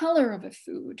 the color of a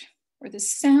food, or the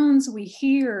sounds we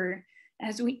hear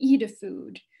as we eat a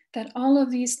food, that all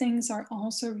of these things are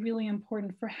also really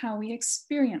important for how we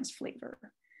experience flavor.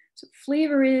 So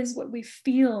flavor is what we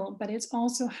feel, but it's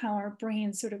also how our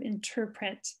brains sort of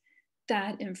interpret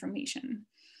that information.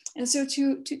 And so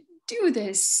to do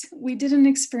this, we did an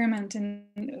experiment, and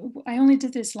I only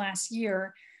did this last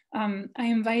year. I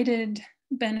invited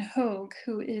Ben Hoag,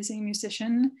 who is a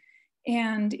musician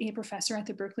and a professor at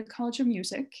the Berklee College of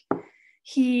Music.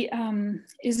 He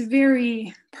is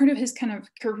part of his kind of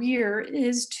career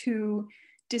is to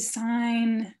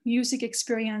design music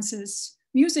experiences,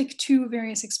 music to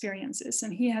various experiences.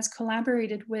 And he has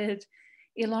collaborated with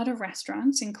a lot of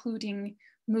restaurants, including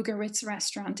Mugaritz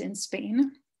restaurant in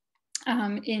Spain,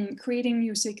 in creating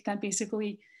music that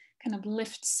basically kind of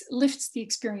lifts the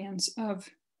experience of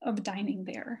dining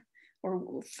there,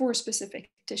 or for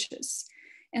specific dishes.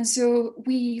 And so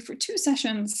for 2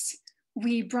 sessions,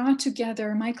 we brought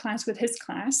together my class with his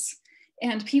class,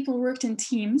 and people worked in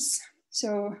teams.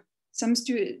 So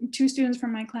 2 students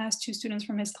from my class, 2 students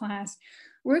from his class,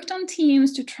 worked on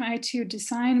teams to try to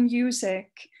design music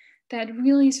that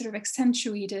really sort of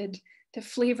accentuated the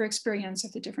flavor experience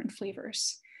of the different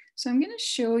flavors. So I'm going to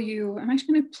show you, I'm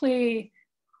actually going to play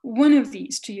one of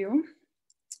these to you.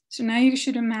 So now you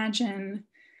should imagine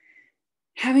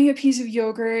having a piece of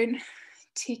yogurt,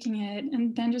 taking it,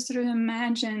 and then just sort of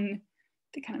imagine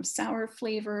the kind of sour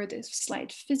flavor, this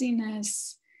slight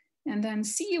fizziness, and then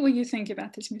see what you think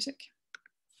about this music.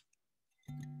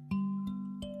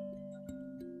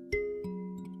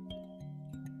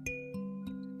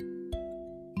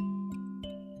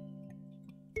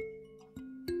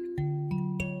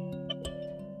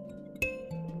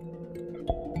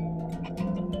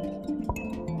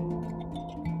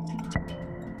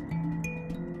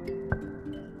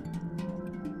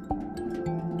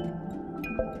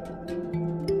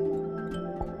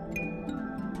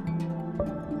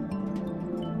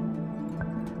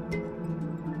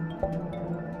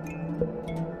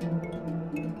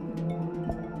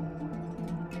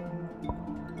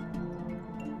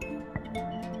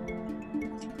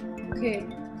 Okay,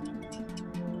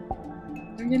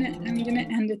 I'm gonna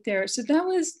end it there. So that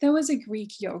was a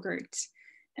Greek yogurt,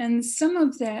 and some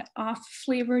of the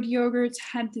off-flavored yogurts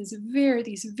had these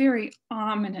very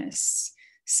ominous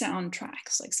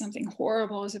soundtracks, like something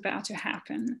horrible is about to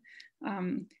happen.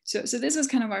 So this is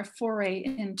kind of our foray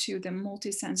into the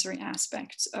multisensory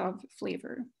aspects of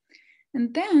flavor.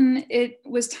 And then it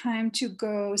was time to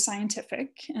go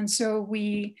scientific, and so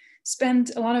we spent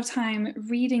a lot of time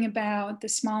reading about the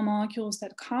small molecules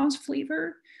that cause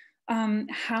flavor.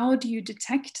 How do you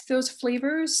detect those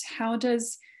flavors? How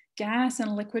does gas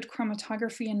and liquid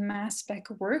chromatography and mass spec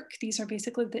work? These are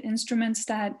basically the instruments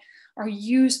that are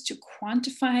used to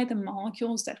quantify the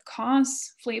molecules that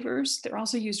cause flavors. They're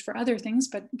also used for other things,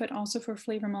 but also for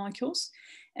flavor molecules.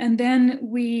 And then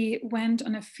we went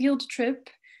on a field trip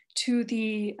to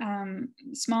the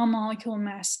small molecule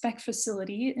mass spec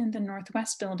facility in the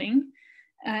Northwest building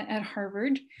at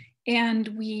Harvard. And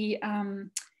we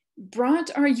brought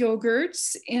our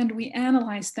yogurts and we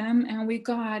analyzed them, and we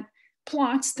got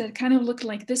plots that kind of look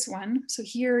like this one. So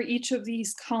here, each of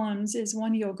these columns is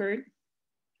one yogurt,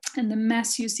 and the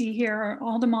mess you see here are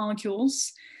all the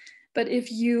molecules. But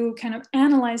if you kind of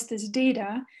analyze this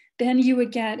data, then you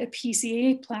would get a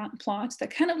PCA plot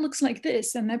that kind of looks like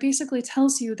this. And that basically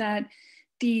tells you that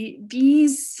the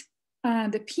p-maevili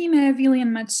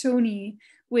and mazzoni,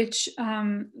 which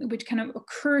kind of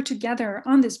occur together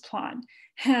on this plot,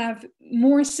 have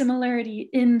more similarity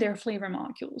in their flavor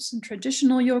molecules. And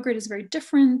traditional yogurt is very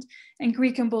different, and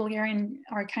Greek and Bulgarian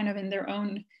are kind of in their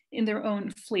own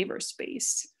flavor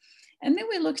space. And then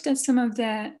we looked at some of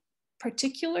the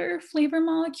particular flavor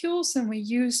molecules, and we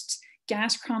used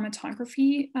gas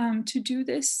chromatography to do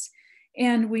this.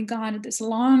 And we got this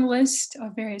long list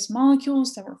of various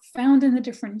molecules that were found in the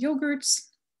different yogurts.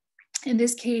 In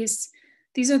this case,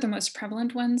 these are the most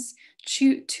prevalent ones.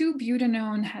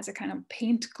 2-butanone has a kind of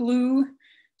paint glue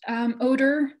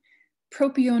odor.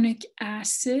 Propionic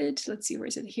acid, let's see, where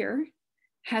is it here,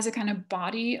 has a kind of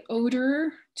body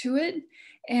odor to it.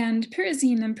 And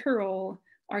pyrazine and pyrrole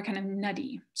are kind of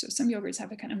nutty. So some yogurts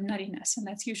have a kind of nuttiness, and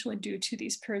that's usually due to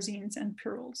these pyrazines and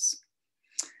pyrroles.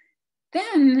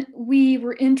 Then we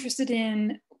were interested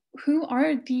in who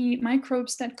are the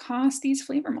microbes that cause these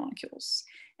flavor molecules.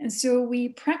 And so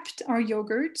we prepped our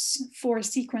yogurts for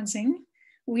sequencing.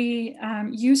 We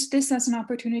used this as an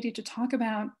opportunity to talk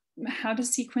about how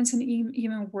does sequencing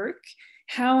even work?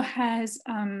 How has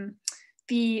sort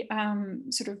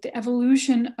of the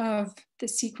evolution of the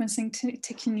sequencing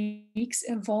techniques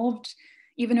evolved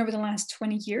even over the last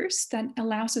 20 years that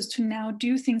allows us to now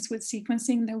do things with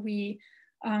sequencing that we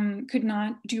could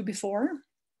not do before.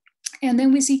 And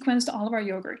then we sequenced all of our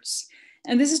yogurts.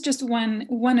 And this is just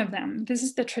one of them. This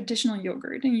is the traditional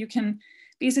yogurt. And you can,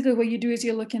 basically what you do is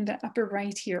you look in the upper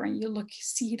right here and you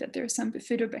see that there's some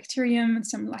bifidobacterium and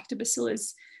some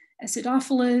lactobacillus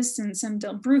acidophilus and some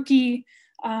delbrueckii.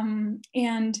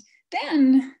 And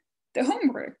then the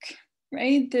homework,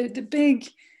 right? The big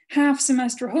half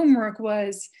semester homework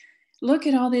was look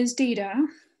at all this data,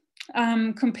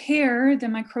 compare the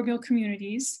microbial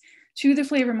communities to the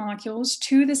flavor molecules,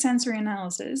 to the sensory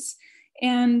analysis,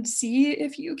 and see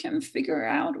if you can figure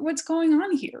out what's going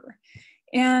on here.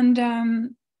 And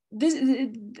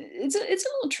it's a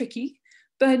little tricky,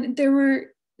 but there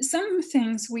were some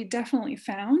things we definitely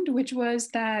found, which was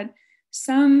that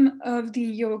some of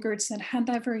the yogurts that had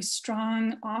that very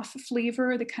strong off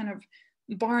flavor, the kind of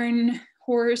barn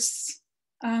horse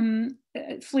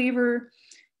flavor,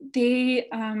 they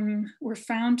were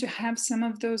found to have some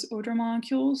of those odor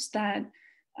molecules that,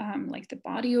 like the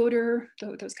body odor,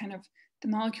 those kind of, the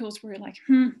molecules were like,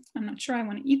 I'm not sure I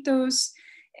want to eat those.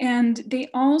 And they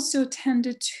also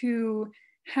tended to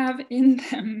have in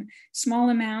them small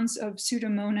amounts of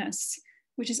Pseudomonas,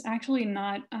 which is actually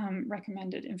not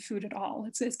recommended in food at all.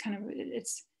 It's a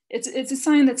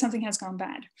sign that something has gone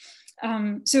bad.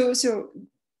 So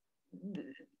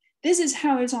this is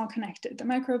how it's all connected: the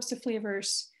microbes, the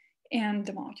flavors, and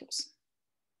the molecules.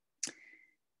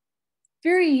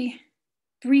 Very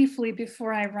briefly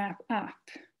before I wrap up,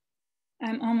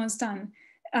 I'm almost done.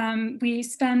 We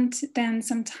spent then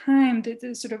some time,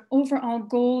 the sort of overall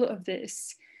goal of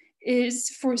this is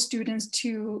for students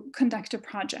to conduct a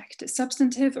project, a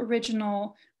substantive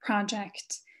original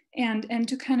project, and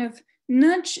to kind of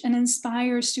nudge and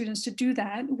inspire students to do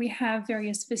that. We have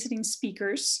various visiting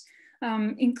speakers,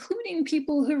 including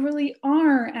people who really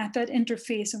are at that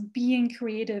interface of being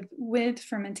creative with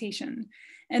fermentation.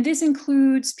 And this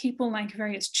includes people like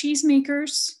various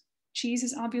cheesemakers. Cheese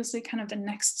is obviously kind of the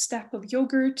next step of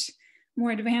yogurt,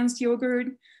 more advanced yogurt.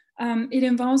 It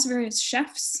involves various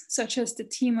chefs, such as the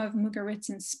team of Mugaritz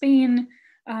in Spain,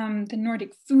 the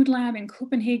Nordic Food Lab in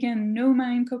Copenhagen,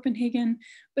 Noma in Copenhagen,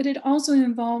 but it also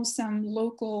involves some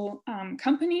local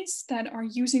companies that are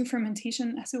using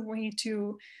fermentation as a way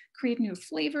to create new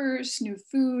flavors, new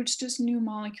foods, just new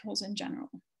molecules in general.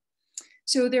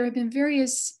 So there have been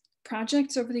various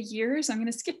projects over the years. I'm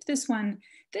going to skip this one.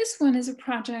 This one is a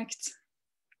project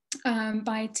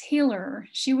by Taylor.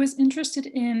 She was interested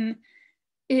in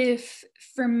if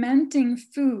fermenting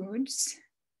foods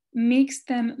makes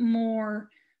them more,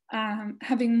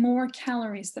 having more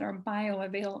calories that are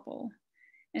bioavailable.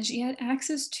 And she had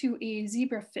access to a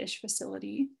zebrafish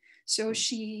facility. So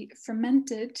she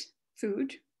fermented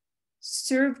food,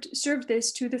 served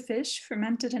this to the fish,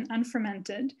 fermented and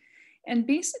unfermented, and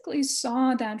basically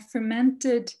saw that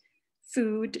fermented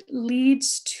food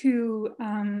leads to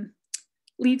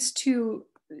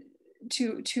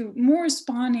more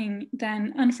spawning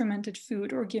than unfermented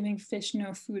food or giving fish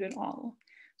no food at all.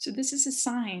 So this is a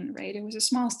sign, right? It was a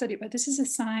small study, but this is a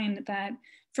sign that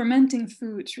fermenting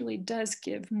foods really does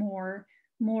give more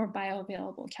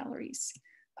bioavailable calories.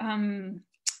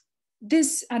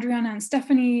 This, Adriana and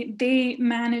Stephanie, they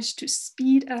managed to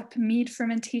speed up meat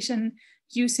fermentation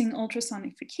using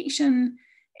ultrasonification.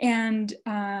 And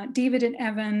David and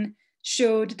Evan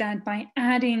showed that by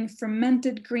adding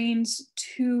fermented grains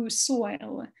to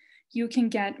soil, you can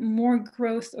get more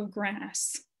growth of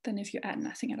grass than if you add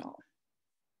nothing at all.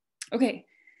 Okay,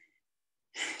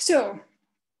 so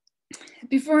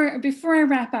before I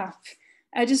wrap up,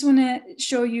 I just want to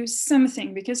show you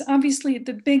something, because obviously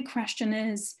the big question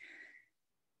is,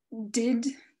 did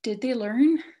they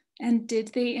learn and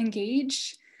did they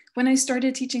engage? When I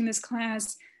started teaching this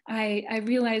class, I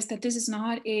realized that this is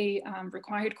not a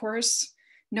required course.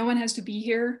 No one has to be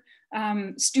here.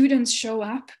 Students show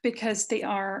up because they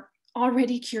are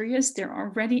already curious, they're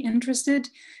already interested.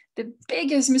 The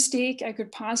biggest mistake I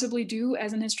could possibly do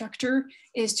as an instructor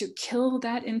is to kill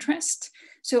that interest.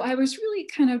 So I was really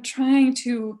kind of trying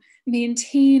to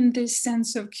maintain this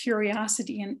sense of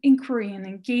curiosity and inquiry and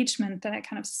engagement that I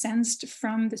kind of sensed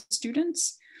from the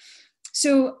students.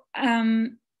 So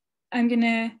I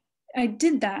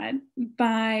did that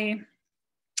by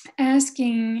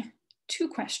asking two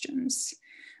questions.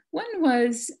 One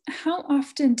was, how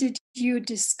often did you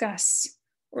discuss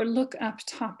or look up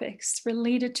topics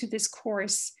related to this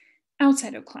course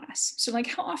outside of class? So like,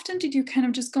 how often did you kind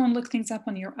of just go and look things up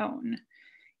on your own?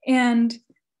 And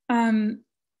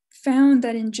found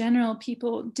that in general,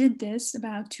 people did this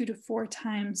about 2 to 4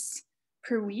 times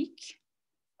per week,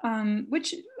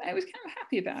 which I was kind of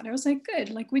happy about. I was like, good,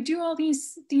 like we do all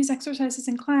these exercises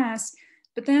in class,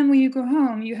 but then when you go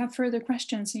home, you have further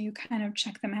questions and you kind of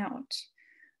check them out.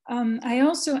 I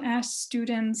also asked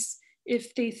students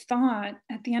if they thought,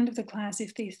 at the end of the class,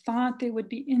 if they thought they would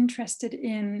be interested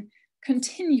in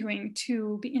continuing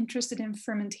to be interested in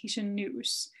fermentation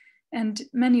news. And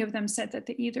many of them said that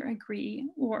they either agree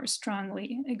or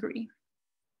strongly agree.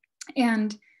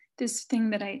 And this thing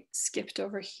that I skipped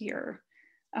over here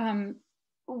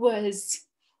was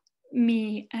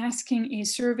me asking a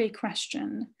survey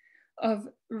question of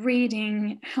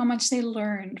rating how much they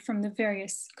learned from the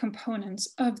various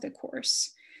components of the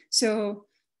course. So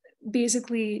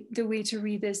basically the way to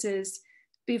read this is,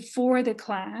 before the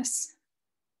class,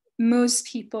 most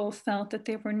people felt that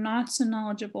they were not so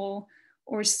knowledgeable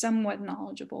or somewhat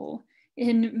knowledgeable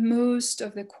in most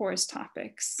of the course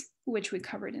topics, which we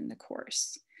covered in the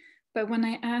course. But when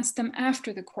I asked them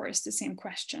after the course the same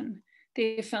question,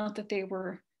 they felt that they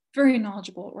were very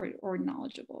knowledgeable or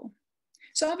knowledgeable.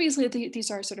 So obviously these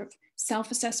are sort of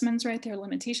self-assessments, right? There are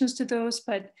limitations to those,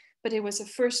 but it was a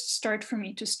first start for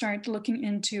me to start looking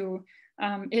into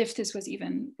if this was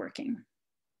even working.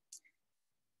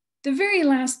 The very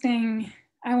last thing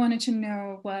I wanted to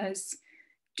know was,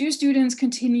 do students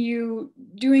continue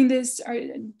doing this?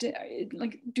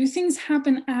 Do things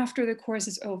happen after the course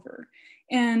is over?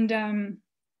 And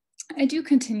I do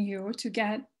continue to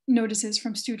get notices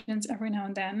from students every now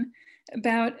and then.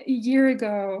 About a year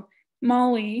ago,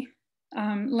 Molly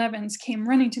Levins came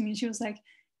running to me. She was like,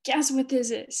 guess what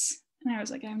this is? And I was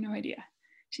like, I have no idea.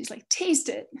 She's like, taste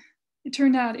it. It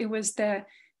turned out it was the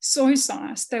soy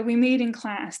sauce that we made in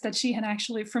class that she had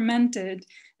actually fermented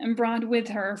and brought with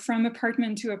her from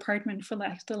apartment to apartment for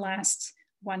like the last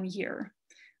 1 year.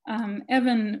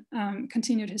 Evan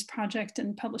continued his project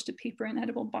and published a paper in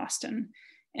Edible Boston.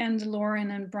 And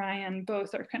Lauren and Brian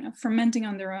both are kind of fermenting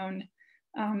on their own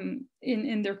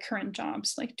in their current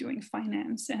jobs, like doing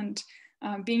finance and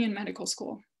being in medical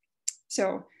school.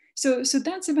 So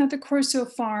that's about the course so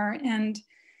far. And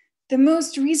the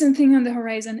most recent thing on the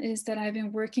horizon is that I've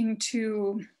been working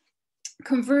to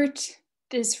convert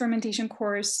this fermentation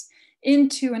course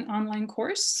into an online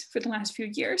course for the last few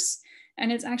years.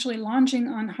 And it's actually launching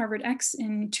on HarvardX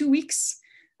in 2 weeks.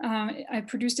 I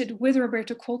produced it with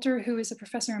Roberto Coulter, who is a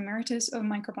professor emeritus of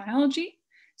microbiology.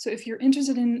 So if you're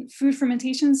interested in food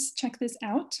fermentations, check this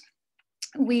out.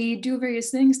 We do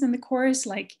various things in the course,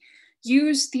 like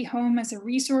use the home as a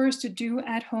resource to do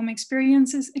at-home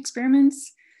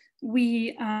experiments.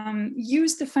 We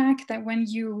use the fact that when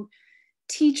you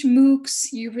teach MOOCs,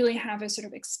 you really have a sort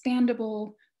of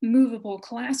expandable, movable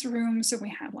classroom. So we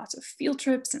have lots of field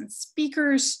trips and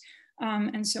speakers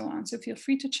and so on. So feel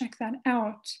free to check that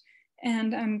out.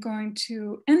 And I'm going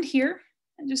to end here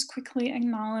and just quickly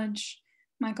acknowledge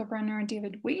Michael Brenner and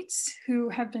David Waits, who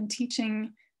have been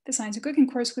teaching the Science of Cooking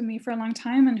course with me for a long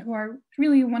time and who are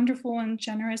really wonderful and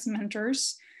generous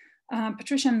mentors.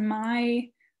 Patricia and Mai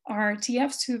are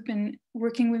TFs who've been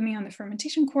working with me on the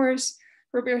fermentation course,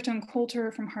 Roberto and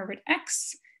Coulter from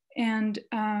HarvardX, and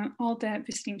all the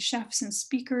visiting chefs and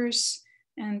speakers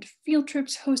and field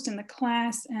trips hosting the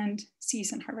class, and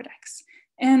season HarvardX.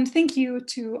 And thank you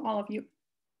to all of you.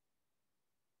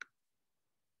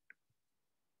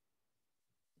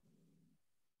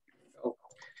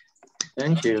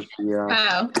 Thank you, Pia.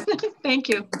 Wow, thank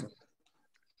you.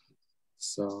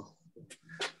 So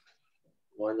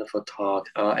wonderful talk.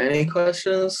 Any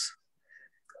questions?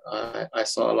 I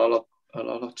saw a lot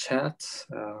of chat.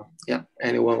 Yeah,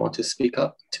 anyone want to speak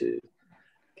up to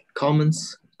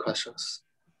comments, questions?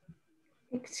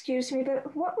 Excuse me,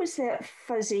 but what was that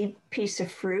fuzzy piece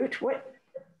of fruit? What?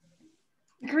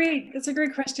 Great, that's a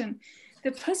great question.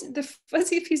 The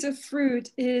fuzzy piece of fruit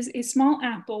is a small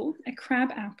apple, a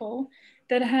crab apple,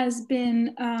 that has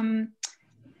been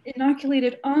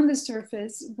inoculated on the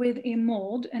surface with a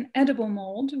mold, an edible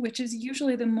mold, which is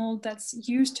usually the mold that's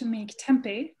used to make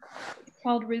tempeh,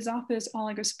 called Rhizopus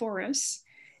oligosporus.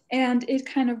 And it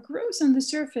kind of grows on the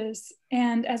surface.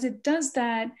 And as it does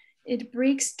that, it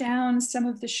breaks down some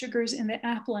of the sugars in the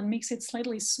apple and makes it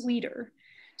slightly sweeter.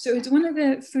 So it's one of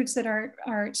the foods that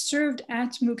are served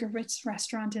at Mugaritz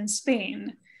restaurant in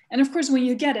Spain. And of course, when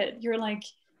you get it, you're like,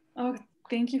 oh,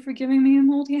 thank you for giving me a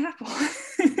moldy apple.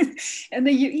 And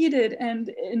then you eat it, and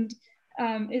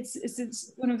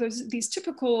it's one of these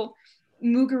typical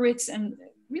Mugaritz and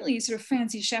really sort of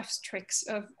fancy chef's tricks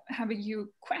of having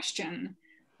you question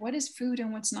what is food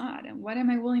and what's not, and what am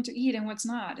I willing to eat and what's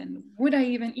not, and would I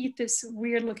even eat this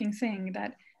weird looking thing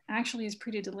that actually is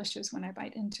pretty delicious when I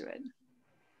bite into it.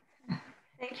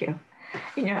 Thank you.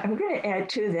 You know, I'm going to add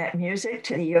to that music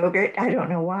to the yogurt. I don't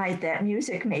know why that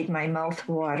music made my mouth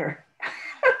water.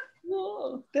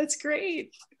 Oh, that's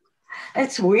great.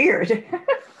 That's weird.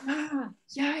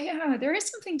 Yeah, there is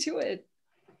something to it.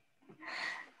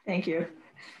 Thank you.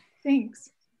 Thanks.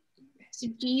 So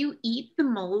do you eat the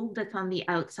mold that's on the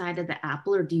outside of the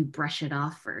apple, or do you brush it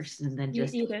off first and then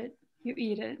just... You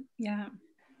eat it,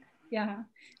 yeah.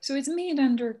 So it's made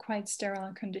under quite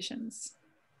sterile conditions.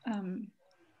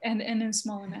 And in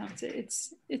small amounts.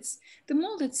 It's the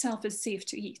mold itself is safe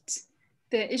to eat.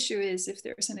 The issue is if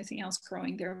there's anything else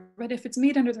growing there, but if it's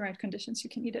made under the right conditions, you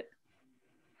can eat it.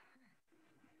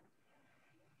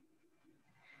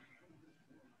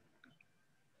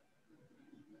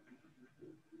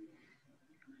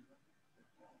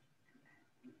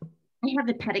 I have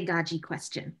a pedagogy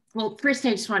question. Well, first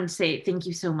I just want to say thank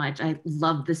you so much. I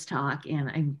love this talk,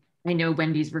 and I know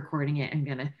Wendy's recording it. I'm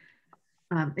gonna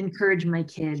encourage my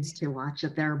kids to watch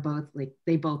it. They're both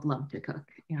they both love to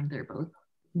cook, and they're both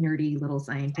nerdy little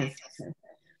scientists.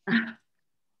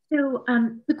 So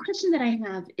the question that I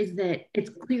have is that it's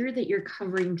clear that you're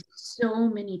covering so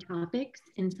many topics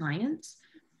in science,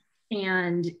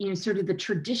 and sort of the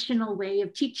traditional way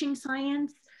of teaching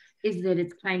science is that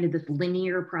it's kind of this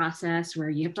linear process where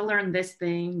you have to learn this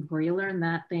thing before you learn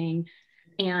that thing.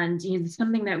 And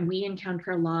something that we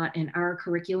encounter a lot in our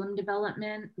curriculum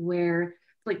development, where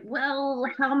like, well,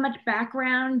 how much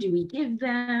background do we give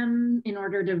them in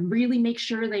order to really make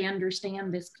sure they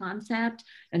understand this concept?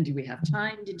 And do we have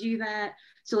time to do that?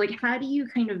 So like, how do you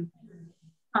kind of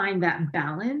find that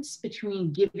balance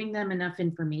between giving them enough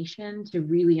information to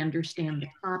really understand the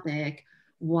topic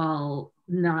while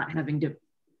not having to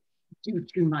do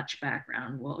too much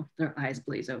background while their eyes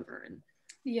glaze over? And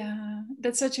yeah,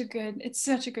 it's such a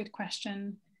good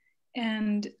question.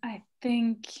 And I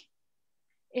think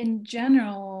in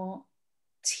general,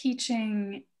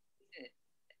 teaching,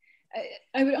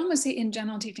 I would almost say in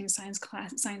general, teaching science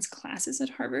classes at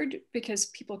Harvard, because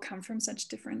people come from such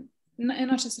different, and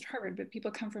not just at Harvard, but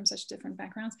people come from such different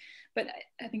backgrounds. But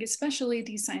I think especially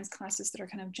these science classes that are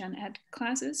kind of gen ed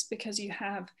classes, because you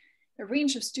have a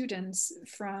range of students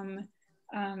from,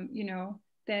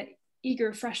 the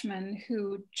eager freshmen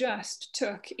who just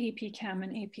took AP Chem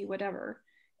and AP whatever,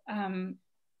 and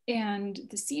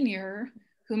the senior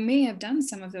who may have done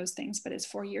some of those things, but it's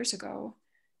 4 years ago.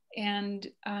 And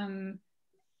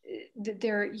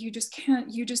you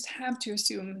just have to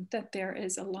assume that there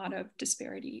is a lot of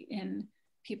disparity in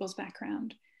people's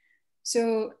background.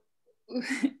 So,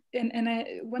 I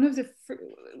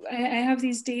have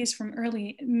these days from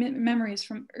memories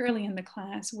from early in the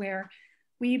class where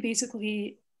we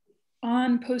basically,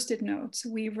 on Post-it notes,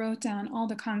 we wrote down all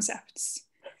the concepts,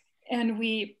 and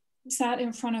we sat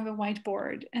in front of a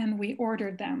whiteboard and we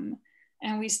ordered them,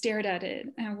 and we stared at it,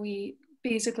 and we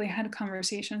basically had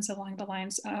conversations along the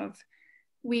lines of,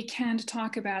 we can't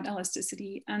talk about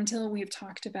elasticity until we've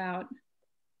talked about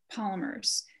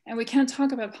polymers, and we can't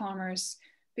talk about polymers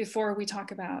before we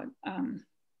talk about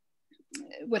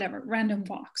random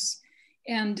walks.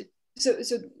 And so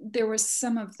there was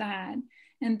some of that.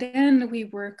 And then we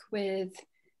work with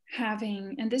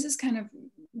having, and this is kind of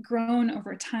grown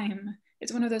over time.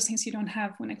 It's one of those things you don't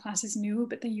have when a class is new,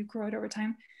 but then you grow it over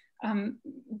time.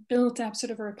 Built up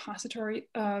sort of a repository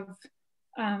of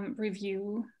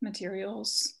review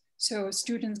materials, so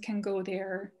students can go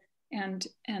there and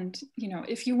you know,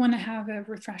 if you want to have a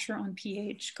refresher on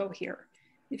pH, go here.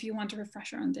 If you want a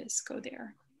refresher on this, go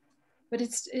there. But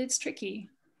it's tricky,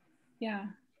 yeah.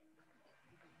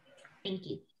 Thank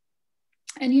you.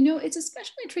 And you know, it's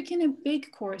especially tricky in a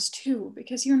big course too,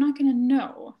 because you're not going to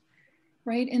know,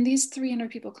 right? In these 300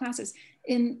 people classes,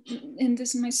 in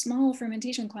this my small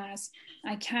fermentation class,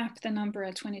 I cap the number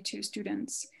at 22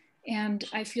 students, and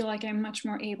I feel like I'm much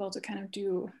more able to kind of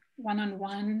do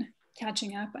one-on-one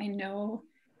catching up. I know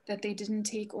that they didn't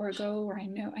take Orgo, or I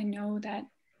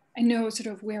know sort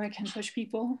of where I can push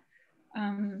people,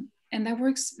 and that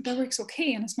works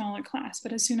okay in a smaller class.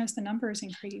 But as soon as the numbers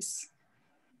increase,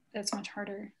 that's much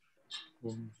harder.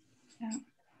 Yeah,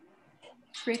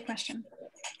 great question.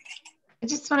 I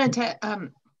just wanted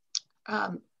to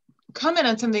comment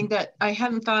on something that I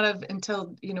hadn't thought of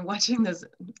until, you know, watching this.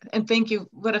 And thank you,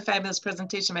 what a fabulous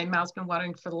presentation. My mouth's been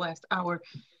watering for the last hour.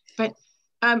 But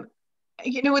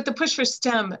you know, with the push for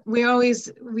STEM, we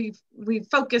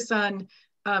focus on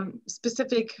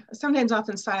specific, sometimes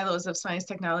often silos of science,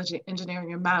 technology,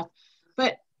 engineering, and math.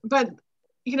 But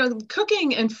you know,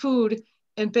 cooking and food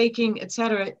and baking, et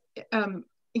cetera,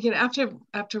 you know,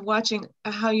 after watching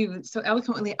how you so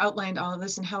eloquently outlined all of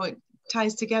this and how it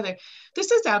ties together,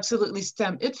 this is absolutely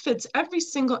STEM. It fits every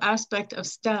single aspect of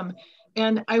STEM.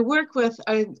 And I work with,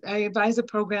 I advise a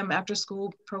program, after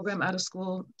school program, out of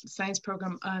school science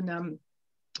program on,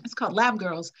 it's called Lab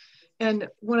Girls. And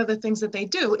one of the things that they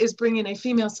do is bring in a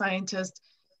female scientist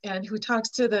and who talks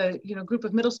to the, you know, group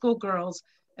of middle school girls,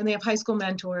 and they have high school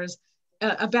mentors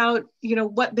about, you know,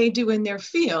 what they do in their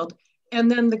field.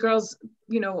 And then the girls,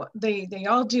 you know, they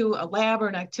all do a lab or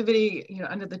an activity, you know,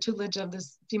 under the tutelage of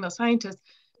this female scientist,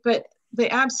 but they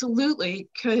absolutely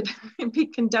could be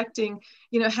conducting,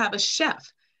 you know, have a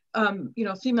chef, you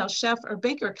know, female chef or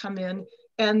baker come in,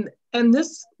 and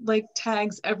this like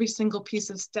tags every single piece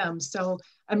of STEM. So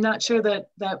I'm not sure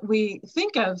that we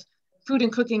think of food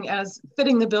and cooking as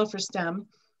fitting the bill for STEM,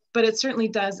 but it certainly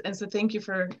does. And so thank you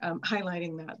for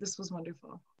highlighting that. This was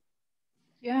wonderful.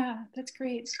 Yeah, that's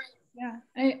great. Yeah,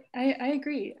 I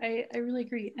agree. I really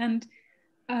agree. And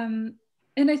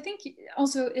I think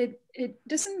also it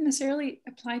doesn't necessarily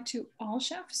apply to all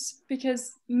chefs,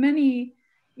 because many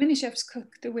chefs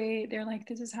cook the way they're like,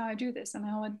 this is how I do this, and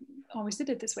I always did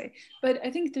it this way. But I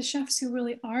think the chefs who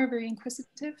really are very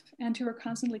inquisitive and who are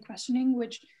constantly questioning,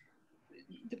 which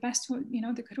the best one, you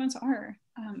know, the good ones are,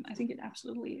 I think it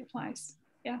absolutely applies.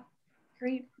 Yeah,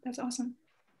 great. That's awesome.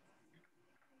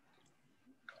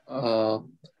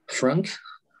 Frank?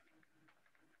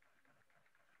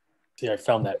 See, I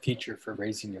found that feature for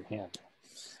raising your hand.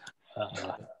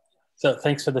 So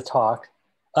thanks for the talk.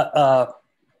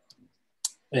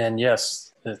 And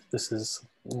yes, this is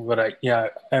what I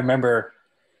remember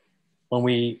when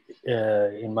we,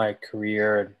 in my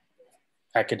career and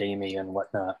academia and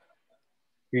whatnot,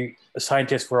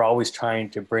 scientists were always trying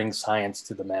to bring science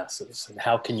to the masses. And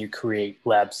how can you create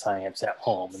lab science at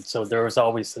home? And so there was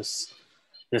always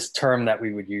this term that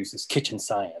we would use, is kitchen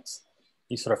science.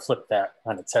 You sort of flip that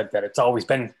on its head, that it's always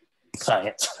been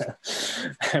science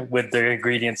with the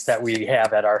ingredients that we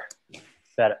have at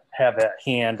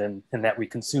hand and that we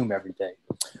consume every day.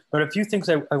 But a few things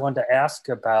I wanted to ask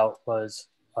about was,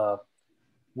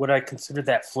 what I consider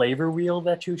that flavor wheel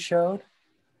that you showed.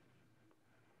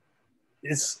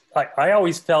 I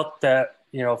always felt that,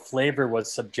 you know, flavor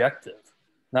was subjective,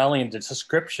 not only in the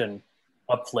description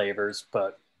of flavors,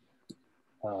 but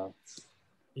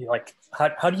like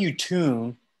how do you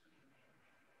tune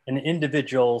an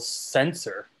individual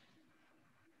sensor,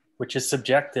 which is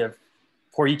subjective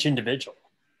for each individual?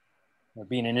 You know,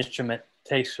 being an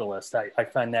instrumentalist, I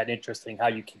find that interesting, how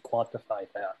you can quantify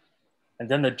that. And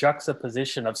then the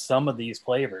juxtaposition of some of these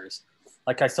flavors,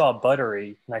 like I saw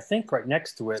buttery, and I think right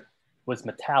next to it was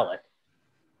metallic,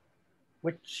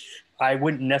 which I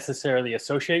wouldn't necessarily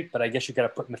associate, but I guess you got to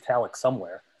put metallic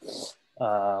somewhere.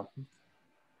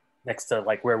 Next to,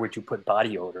 like, where would you put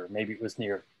body odor? Maybe it was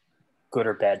near good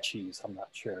or bad cheese, I'm not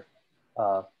sure.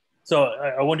 So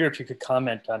I wonder if you could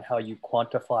comment on how you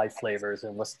quantify flavors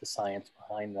and what's the science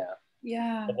behind that.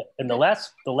 Yeah. And the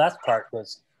last part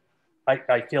was,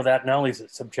 I feel that not only is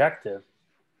it subjective,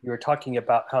 you were talking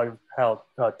about how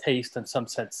taste, in some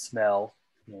sense, smell.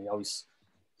 You know, you always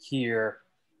hear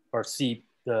or see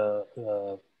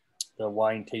the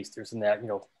wine tasters and that, you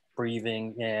know,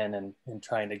 breathing in and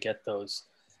trying to get those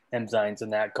enzymes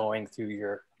and that going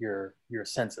through your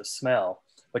sense of smell.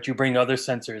 but you bring other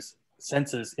senses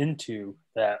into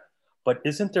that. But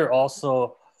isn't there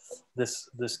also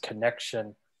this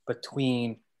connection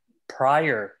between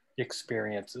prior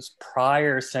experiences,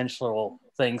 prior sensual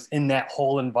things in that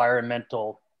whole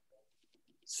environmental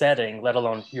setting, let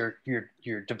alone your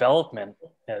development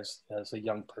as a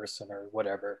young person or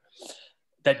whatever,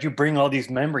 that you bring all these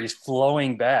memories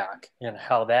flowing back, and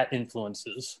how that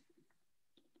influences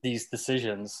these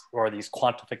decisions or these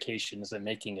quantifications, and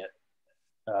making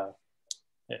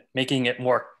it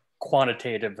more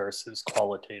quantitative versus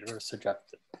qualitative or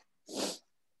subjective.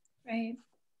 Right.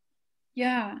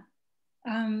 Yeah.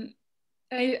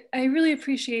 I really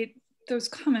appreciate those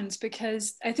comments,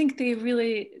 because I think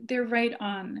they're right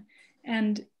on.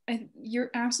 And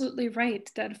you're absolutely right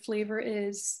that flavor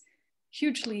is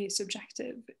hugely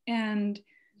subjective and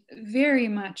very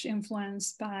much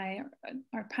influenced by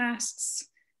our pasts,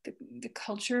 the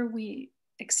culture we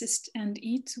exist and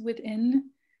eat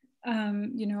within.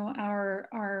 You know,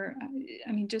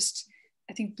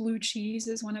 I think blue cheese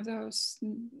is one of those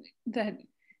that,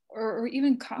 or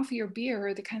even coffee or beer,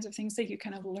 are the kinds of things that you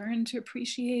kind of learn to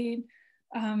appreciate.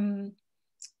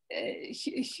 A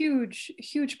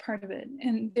huge part of it.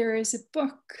 And there is a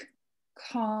book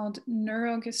called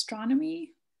Neurogastronomy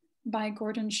by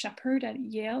Gordon Shepherd at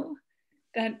Yale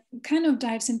that kind of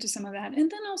dives into some of that.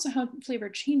 And then also how flavor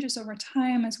changes over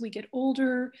time as we get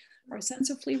older. Our sense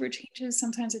of flavor changes.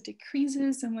 Sometimes it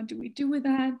decreases, and what do we do with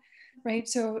that, right?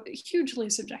 So hugely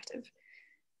subjective.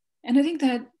 And I think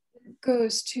that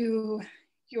goes to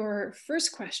your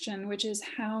first question, which is,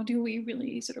 how do we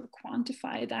really sort of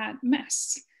quantify that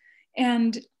mess?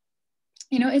 And,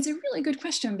 you know, it's a really good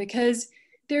question, because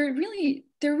there really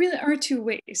are two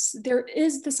ways. There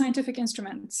is the scientific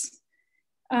instruments,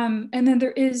 and then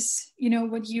there is, you know,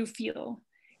 what you feel.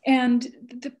 And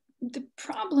the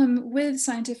problem with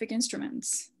scientific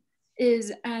instruments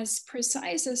is, as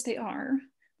precise as they are,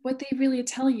 what they really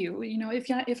tell you, you know,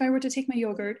 if I were to take my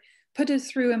yogurt, put it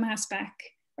through a mass spec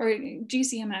or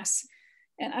GCMS,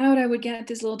 and out I would get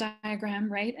this little diagram,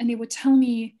 right? And it would tell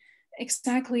me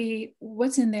exactly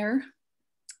what's in there,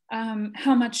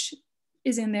 how much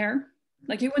is in there.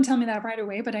 Like, it wouldn't tell me that right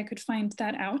away, but I could find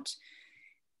that out.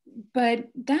 But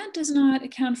that does not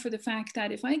account for the fact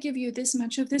that if I give you this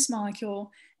much of this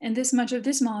molecule and this much of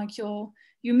this molecule,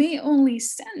 you may only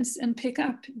sense and pick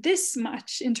up this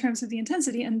much in terms of the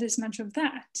intensity and this much of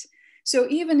that. So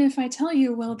even if I tell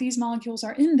you, well, these molecules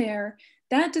are in there,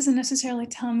 that doesn't necessarily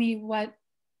tell me what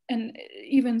an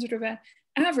even sort of an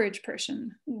average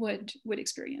person would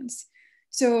experience.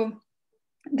 So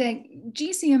the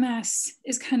GCMS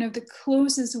is kind of the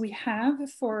closest we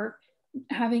have for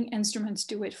having instruments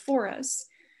do it for us.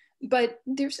 But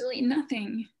there's really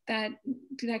nothing that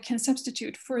can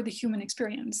substitute for the human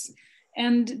experience.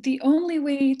 And the only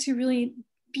way to really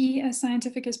be as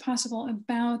scientific as possible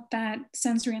about that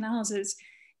sensory analysis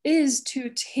is to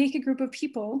take a group of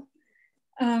people.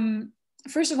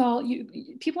 First of all,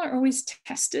 people are always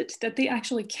tested that they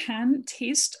actually can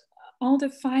taste all the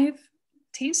 5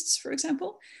 tastes, for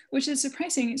example, which is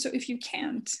surprising. So if you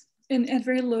can't, at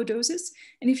very low doses,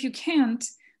 and if you can't,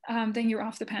 then you're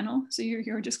off the panel, so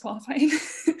you're disqualified.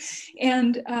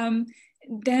 And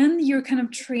then you're kind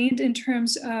of trained in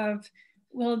terms of,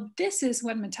 well, this is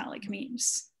what metallic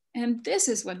means, and this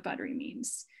is what buttery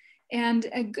means. And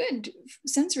a good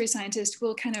sensory scientist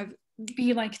will kind of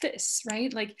be like this,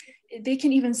 right? Like, they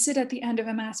can even sit at the end of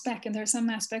a mass spec, and there are some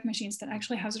mass spec machines that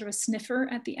actually have sort of a sniffer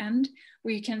at the end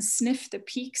where you can sniff the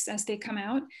peaks as they come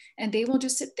out, and they will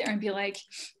just sit there and be like,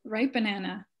 ripe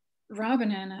banana, raw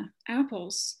banana,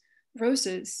 apples,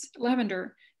 roses,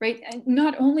 lavender, right? And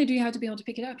not only do you have to be able to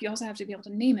pick it up, you also have to be able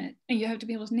to name it, and you have to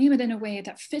be able to name it in a way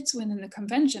that fits within the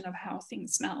convention of how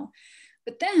things smell.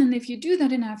 But then if you do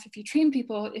that enough, if you train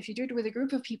people, if you do it with a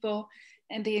group of people,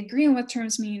 and they agree on what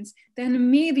terms means,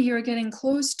 then maybe you're getting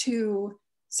close to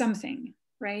something,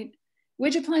 right?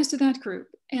 Which applies to that group,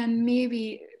 and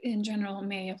maybe in general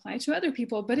may apply to other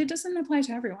people, but it doesn't apply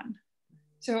to everyone.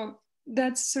 So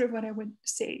that's sort of what I would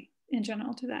say in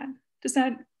general to that. Does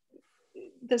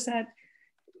that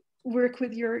work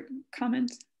with your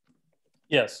comment?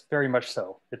 Yes, very much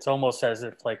so. It's almost as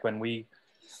if, like, when we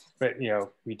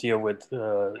deal with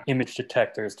image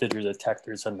detectors, digital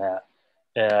detectors, and that,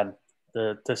 and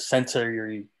the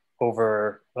sensory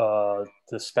over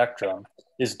the spectrum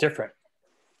is different.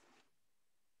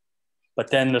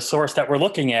 But then the source that we're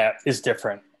looking at is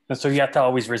different. And so you have to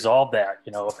always resolve that.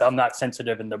 You know, if I'm not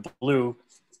sensitive in the blue,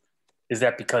 is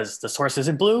that because the source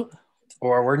isn't blue,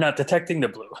 or we're not detecting the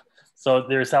blue? So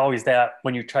there's always that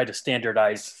when you try to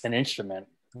standardize an instrument.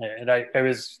 And I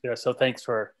was, so thanks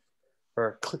for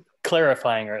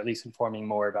clarifying or at least informing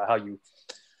more about how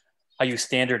you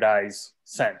standardize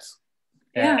scents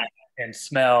and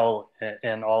smell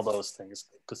and all those things.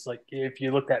 Because like if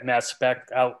you look at mass spec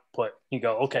output, you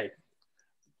go, okay,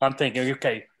 I'm thinking,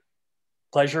 okay,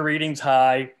 pleasure readings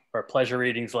high or pleasure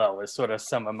readings low is sort of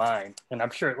some of mine. And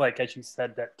I'm sure, like as you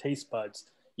said, that taste buds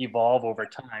evolve over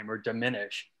time or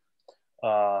diminish.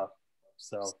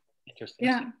 So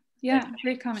interesting. Yeah,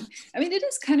 very common. I mean, it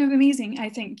is kind of amazing, I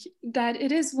think, that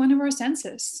it is one of our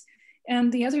senses.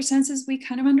 And the other senses we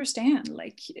kind of understand,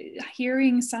 like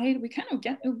hearing, sight, we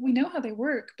know how they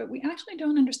work, but we actually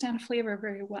don't understand flavor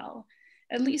very well,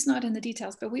 at least not in the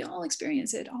details, but we all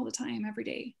experience it all the time, every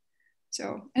day.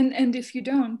 So, and if you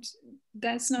don't,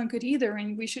 that's not good either.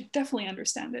 And we should definitely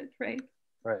understand it, right?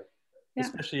 Right. Yeah.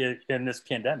 Especially in this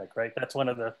pandemic, right? That's one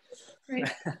of the,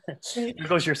 right. There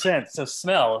goes your sense. So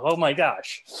smell, oh my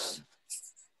gosh.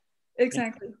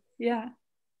 Exactly, yeah,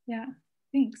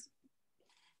 thanks.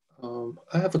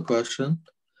 I have a question.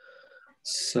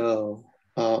 So,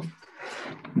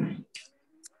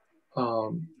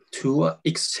 to what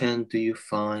extent do you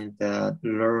find that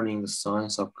learning the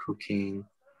science of cooking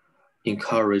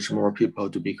encourage more people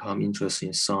to become interested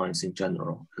in science in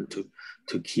general and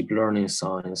to keep learning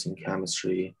science in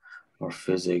chemistry or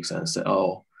physics and say,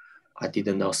 oh, I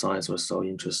didn't know science was so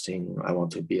interesting. I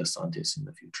want to be a scientist in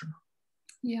the future.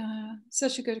 Yeah,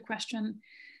 such a good question.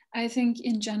 I think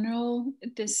in general,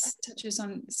 this touches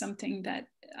on something that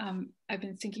I've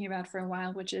been thinking about for a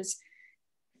while, which is,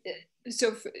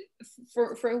 so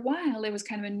for a while, it was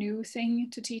kind of a new thing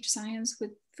to teach science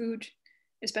with food,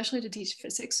 especially to teach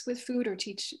physics with food or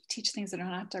teach things that are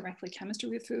not directly chemistry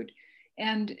with food.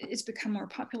 And it's become more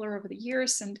popular over the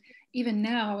years. And even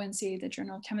now in, say, the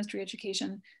Journal of Chemistry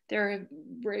Education, there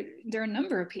are a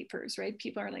number of papers, right?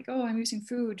 People are like, oh, I'm using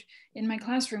food in my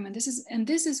classroom, and this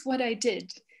is what I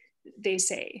did, they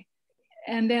say.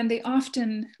 And then they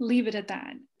often leave it at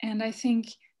that. And I think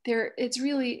it's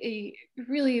really a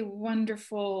really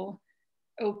wonderful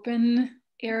open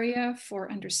area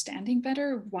for understanding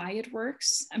better why it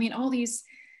works. I mean, all these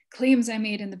claims I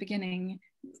made in the beginning,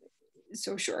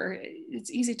 so sure,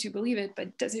 it's easy to believe it,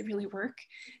 but does it really work?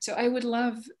 So I would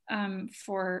love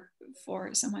for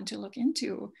someone to look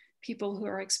into people who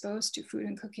are exposed to food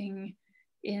and cooking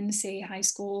in, say, high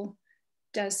school.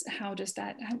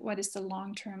 What is the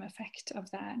long-term effect of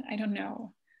that? I don't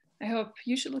know. I hope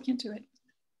you should look into it.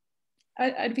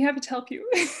 I'd be happy to help you.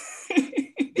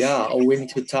 Yeah, we need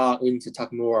to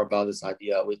talk more about this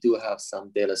idea. We do have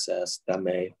some data sets that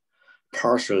may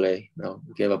partially,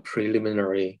 give a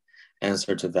preliminary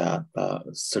answer to that.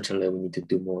 Certainly, we need to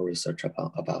do more research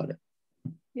about it.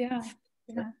 Yeah.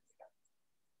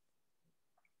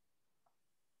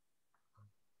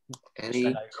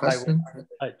 Any question?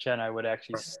 Jen, I would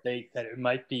actually state that it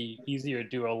might be easier to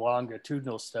do a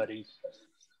longitudinal study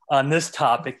on this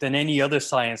topic than any other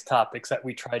science topics that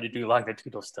we try to do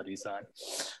longitudinal studies on.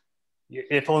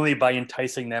 If only by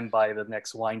enticing them by the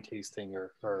next wine tasting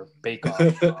or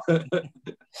bake-off.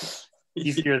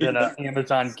 Easier than an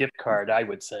Amazon gift card, I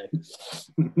would say.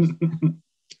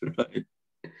 Right.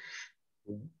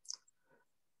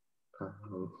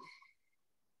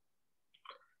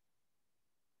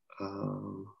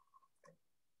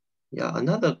 Yeah,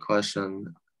 another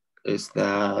question is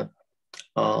that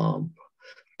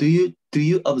do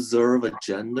you observe a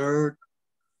gender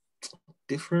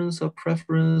difference or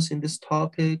preference in this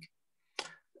topic?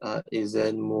 Is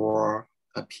it more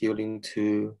appealing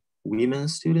to women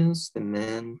students than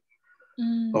men,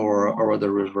 or the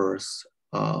reverse?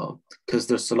 Because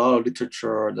there's a lot of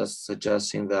literature that's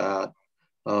suggesting that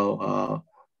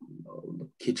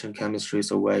kitchen chemistry is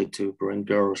a way to bring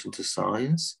girls into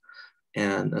science.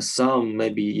 And some may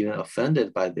be even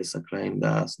offended by this claim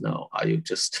that, no, are you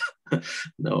just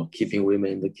keeping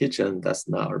women in the kitchen? That's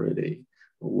not really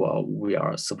what we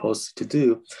are supposed to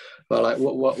do. But like,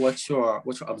 what's your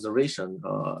observation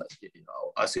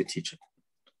as a teacher?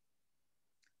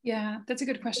 Yeah, that's a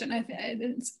good question.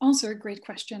 It's also a great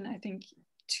question, I think,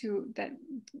 to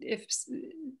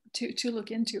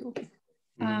look into.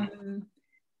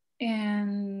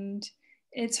 And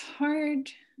it's hard.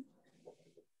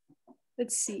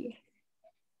 Let's see.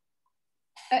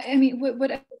 I mean,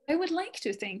 what I would like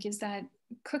to think is that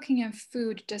cooking and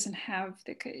food doesn't have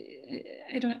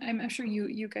I'm sure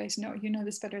you guys know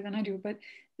this better than I do, but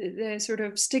the sort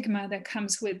of stigma that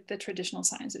comes with the traditional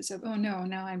sciences of, oh no,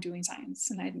 now I'm doing science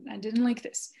and I didn't like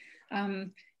this.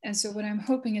 And so what I'm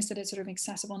hoping is that it's sort of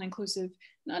accessible and inclusive,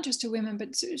 not just to women,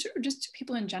 but just to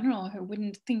people in general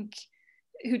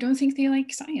who don't think they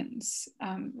like science,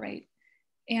 right?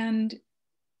 And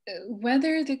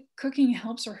whether the cooking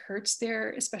helps or hurts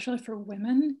there, especially for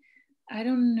women, I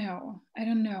don't know.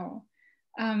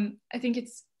 I think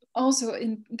it's also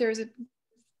there's a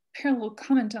parallel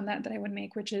comment on that I would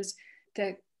make, which is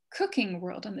the cooking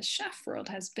world and the chef world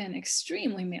has been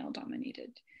extremely male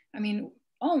dominated. I mean,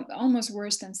 almost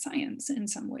worse than science in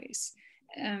some ways,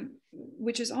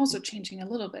 which is also changing a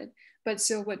little bit. But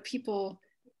so what people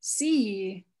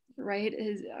see, right,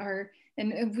 is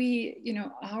and we, you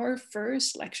know, our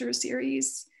first lecture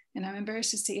series, and I'm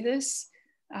embarrassed to say this,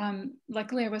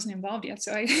 luckily I wasn't involved yet,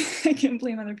 so I can't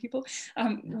blame other people,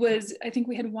 was, I think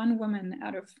we had 1 woman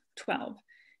out of 12.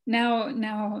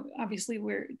 Now obviously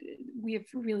we have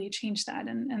really changed that,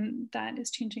 and that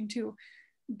is changing too.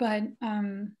 But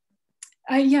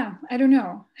I don't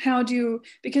know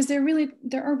because there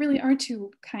are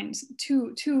two kinds,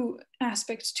 two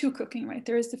aspects to cooking, right?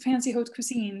 There is the fancy haute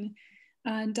cuisine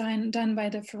done by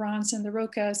the Ferrans and the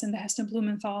Rocas and the Heston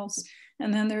Blumenthals,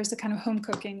 and then there's the kind of home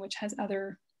cooking, which has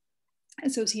other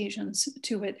associations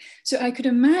to it. So I could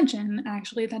imagine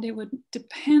actually that it would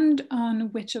depend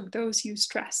on which of those you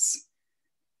stress,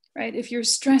 right? If you're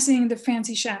stressing the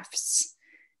fancy chefs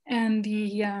and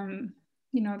the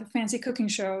the fancy cooking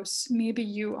shows, maybe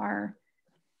you are,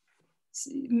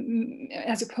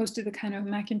 as opposed to the kind of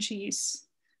mac and cheese,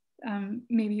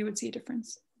 maybe you would see a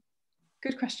difference.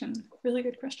 Good question, really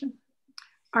good question.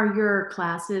 Are your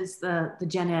classes, the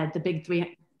Gen Ed, the big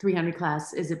 300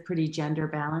 class, is it pretty gender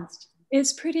balanced?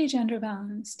 It's pretty gender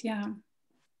balanced, yeah.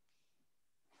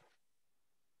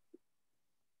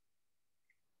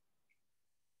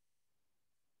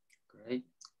 Great.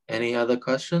 Any other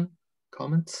question,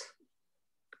 comments?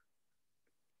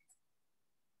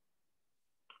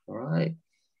 All right.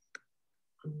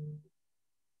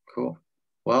 Cool.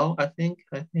 Well, I think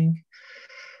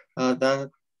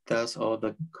that's all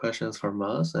the questions from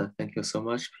us. And thank you so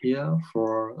much, Pia,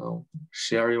 for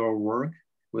sharing your work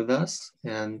with us.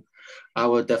 And I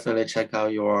will definitely check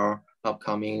out your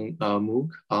upcoming MOOC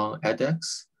on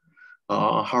edX,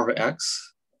 on HarvardX.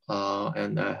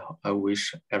 And I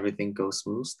wish everything goes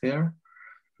smooth there.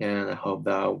 And I hope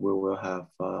that we will have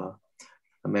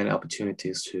many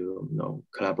opportunities to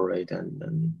collaborate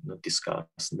and discuss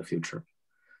in the future.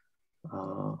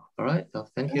 All right, well,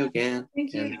 thank you again.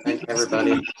 Thank you. And thank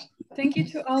everybody. Thank you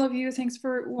to all of you. Thanks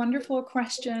for wonderful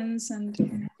questions.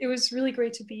 And it was really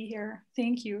great to be here.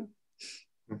 Thank you.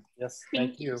 Yes,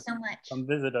 thank you so much. Come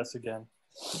visit us again.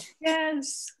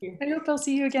 Yes, I hope I'll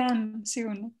see you again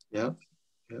soon. Yep,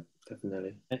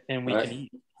 definitely. And we can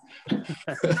eat.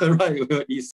 Right, we'll eat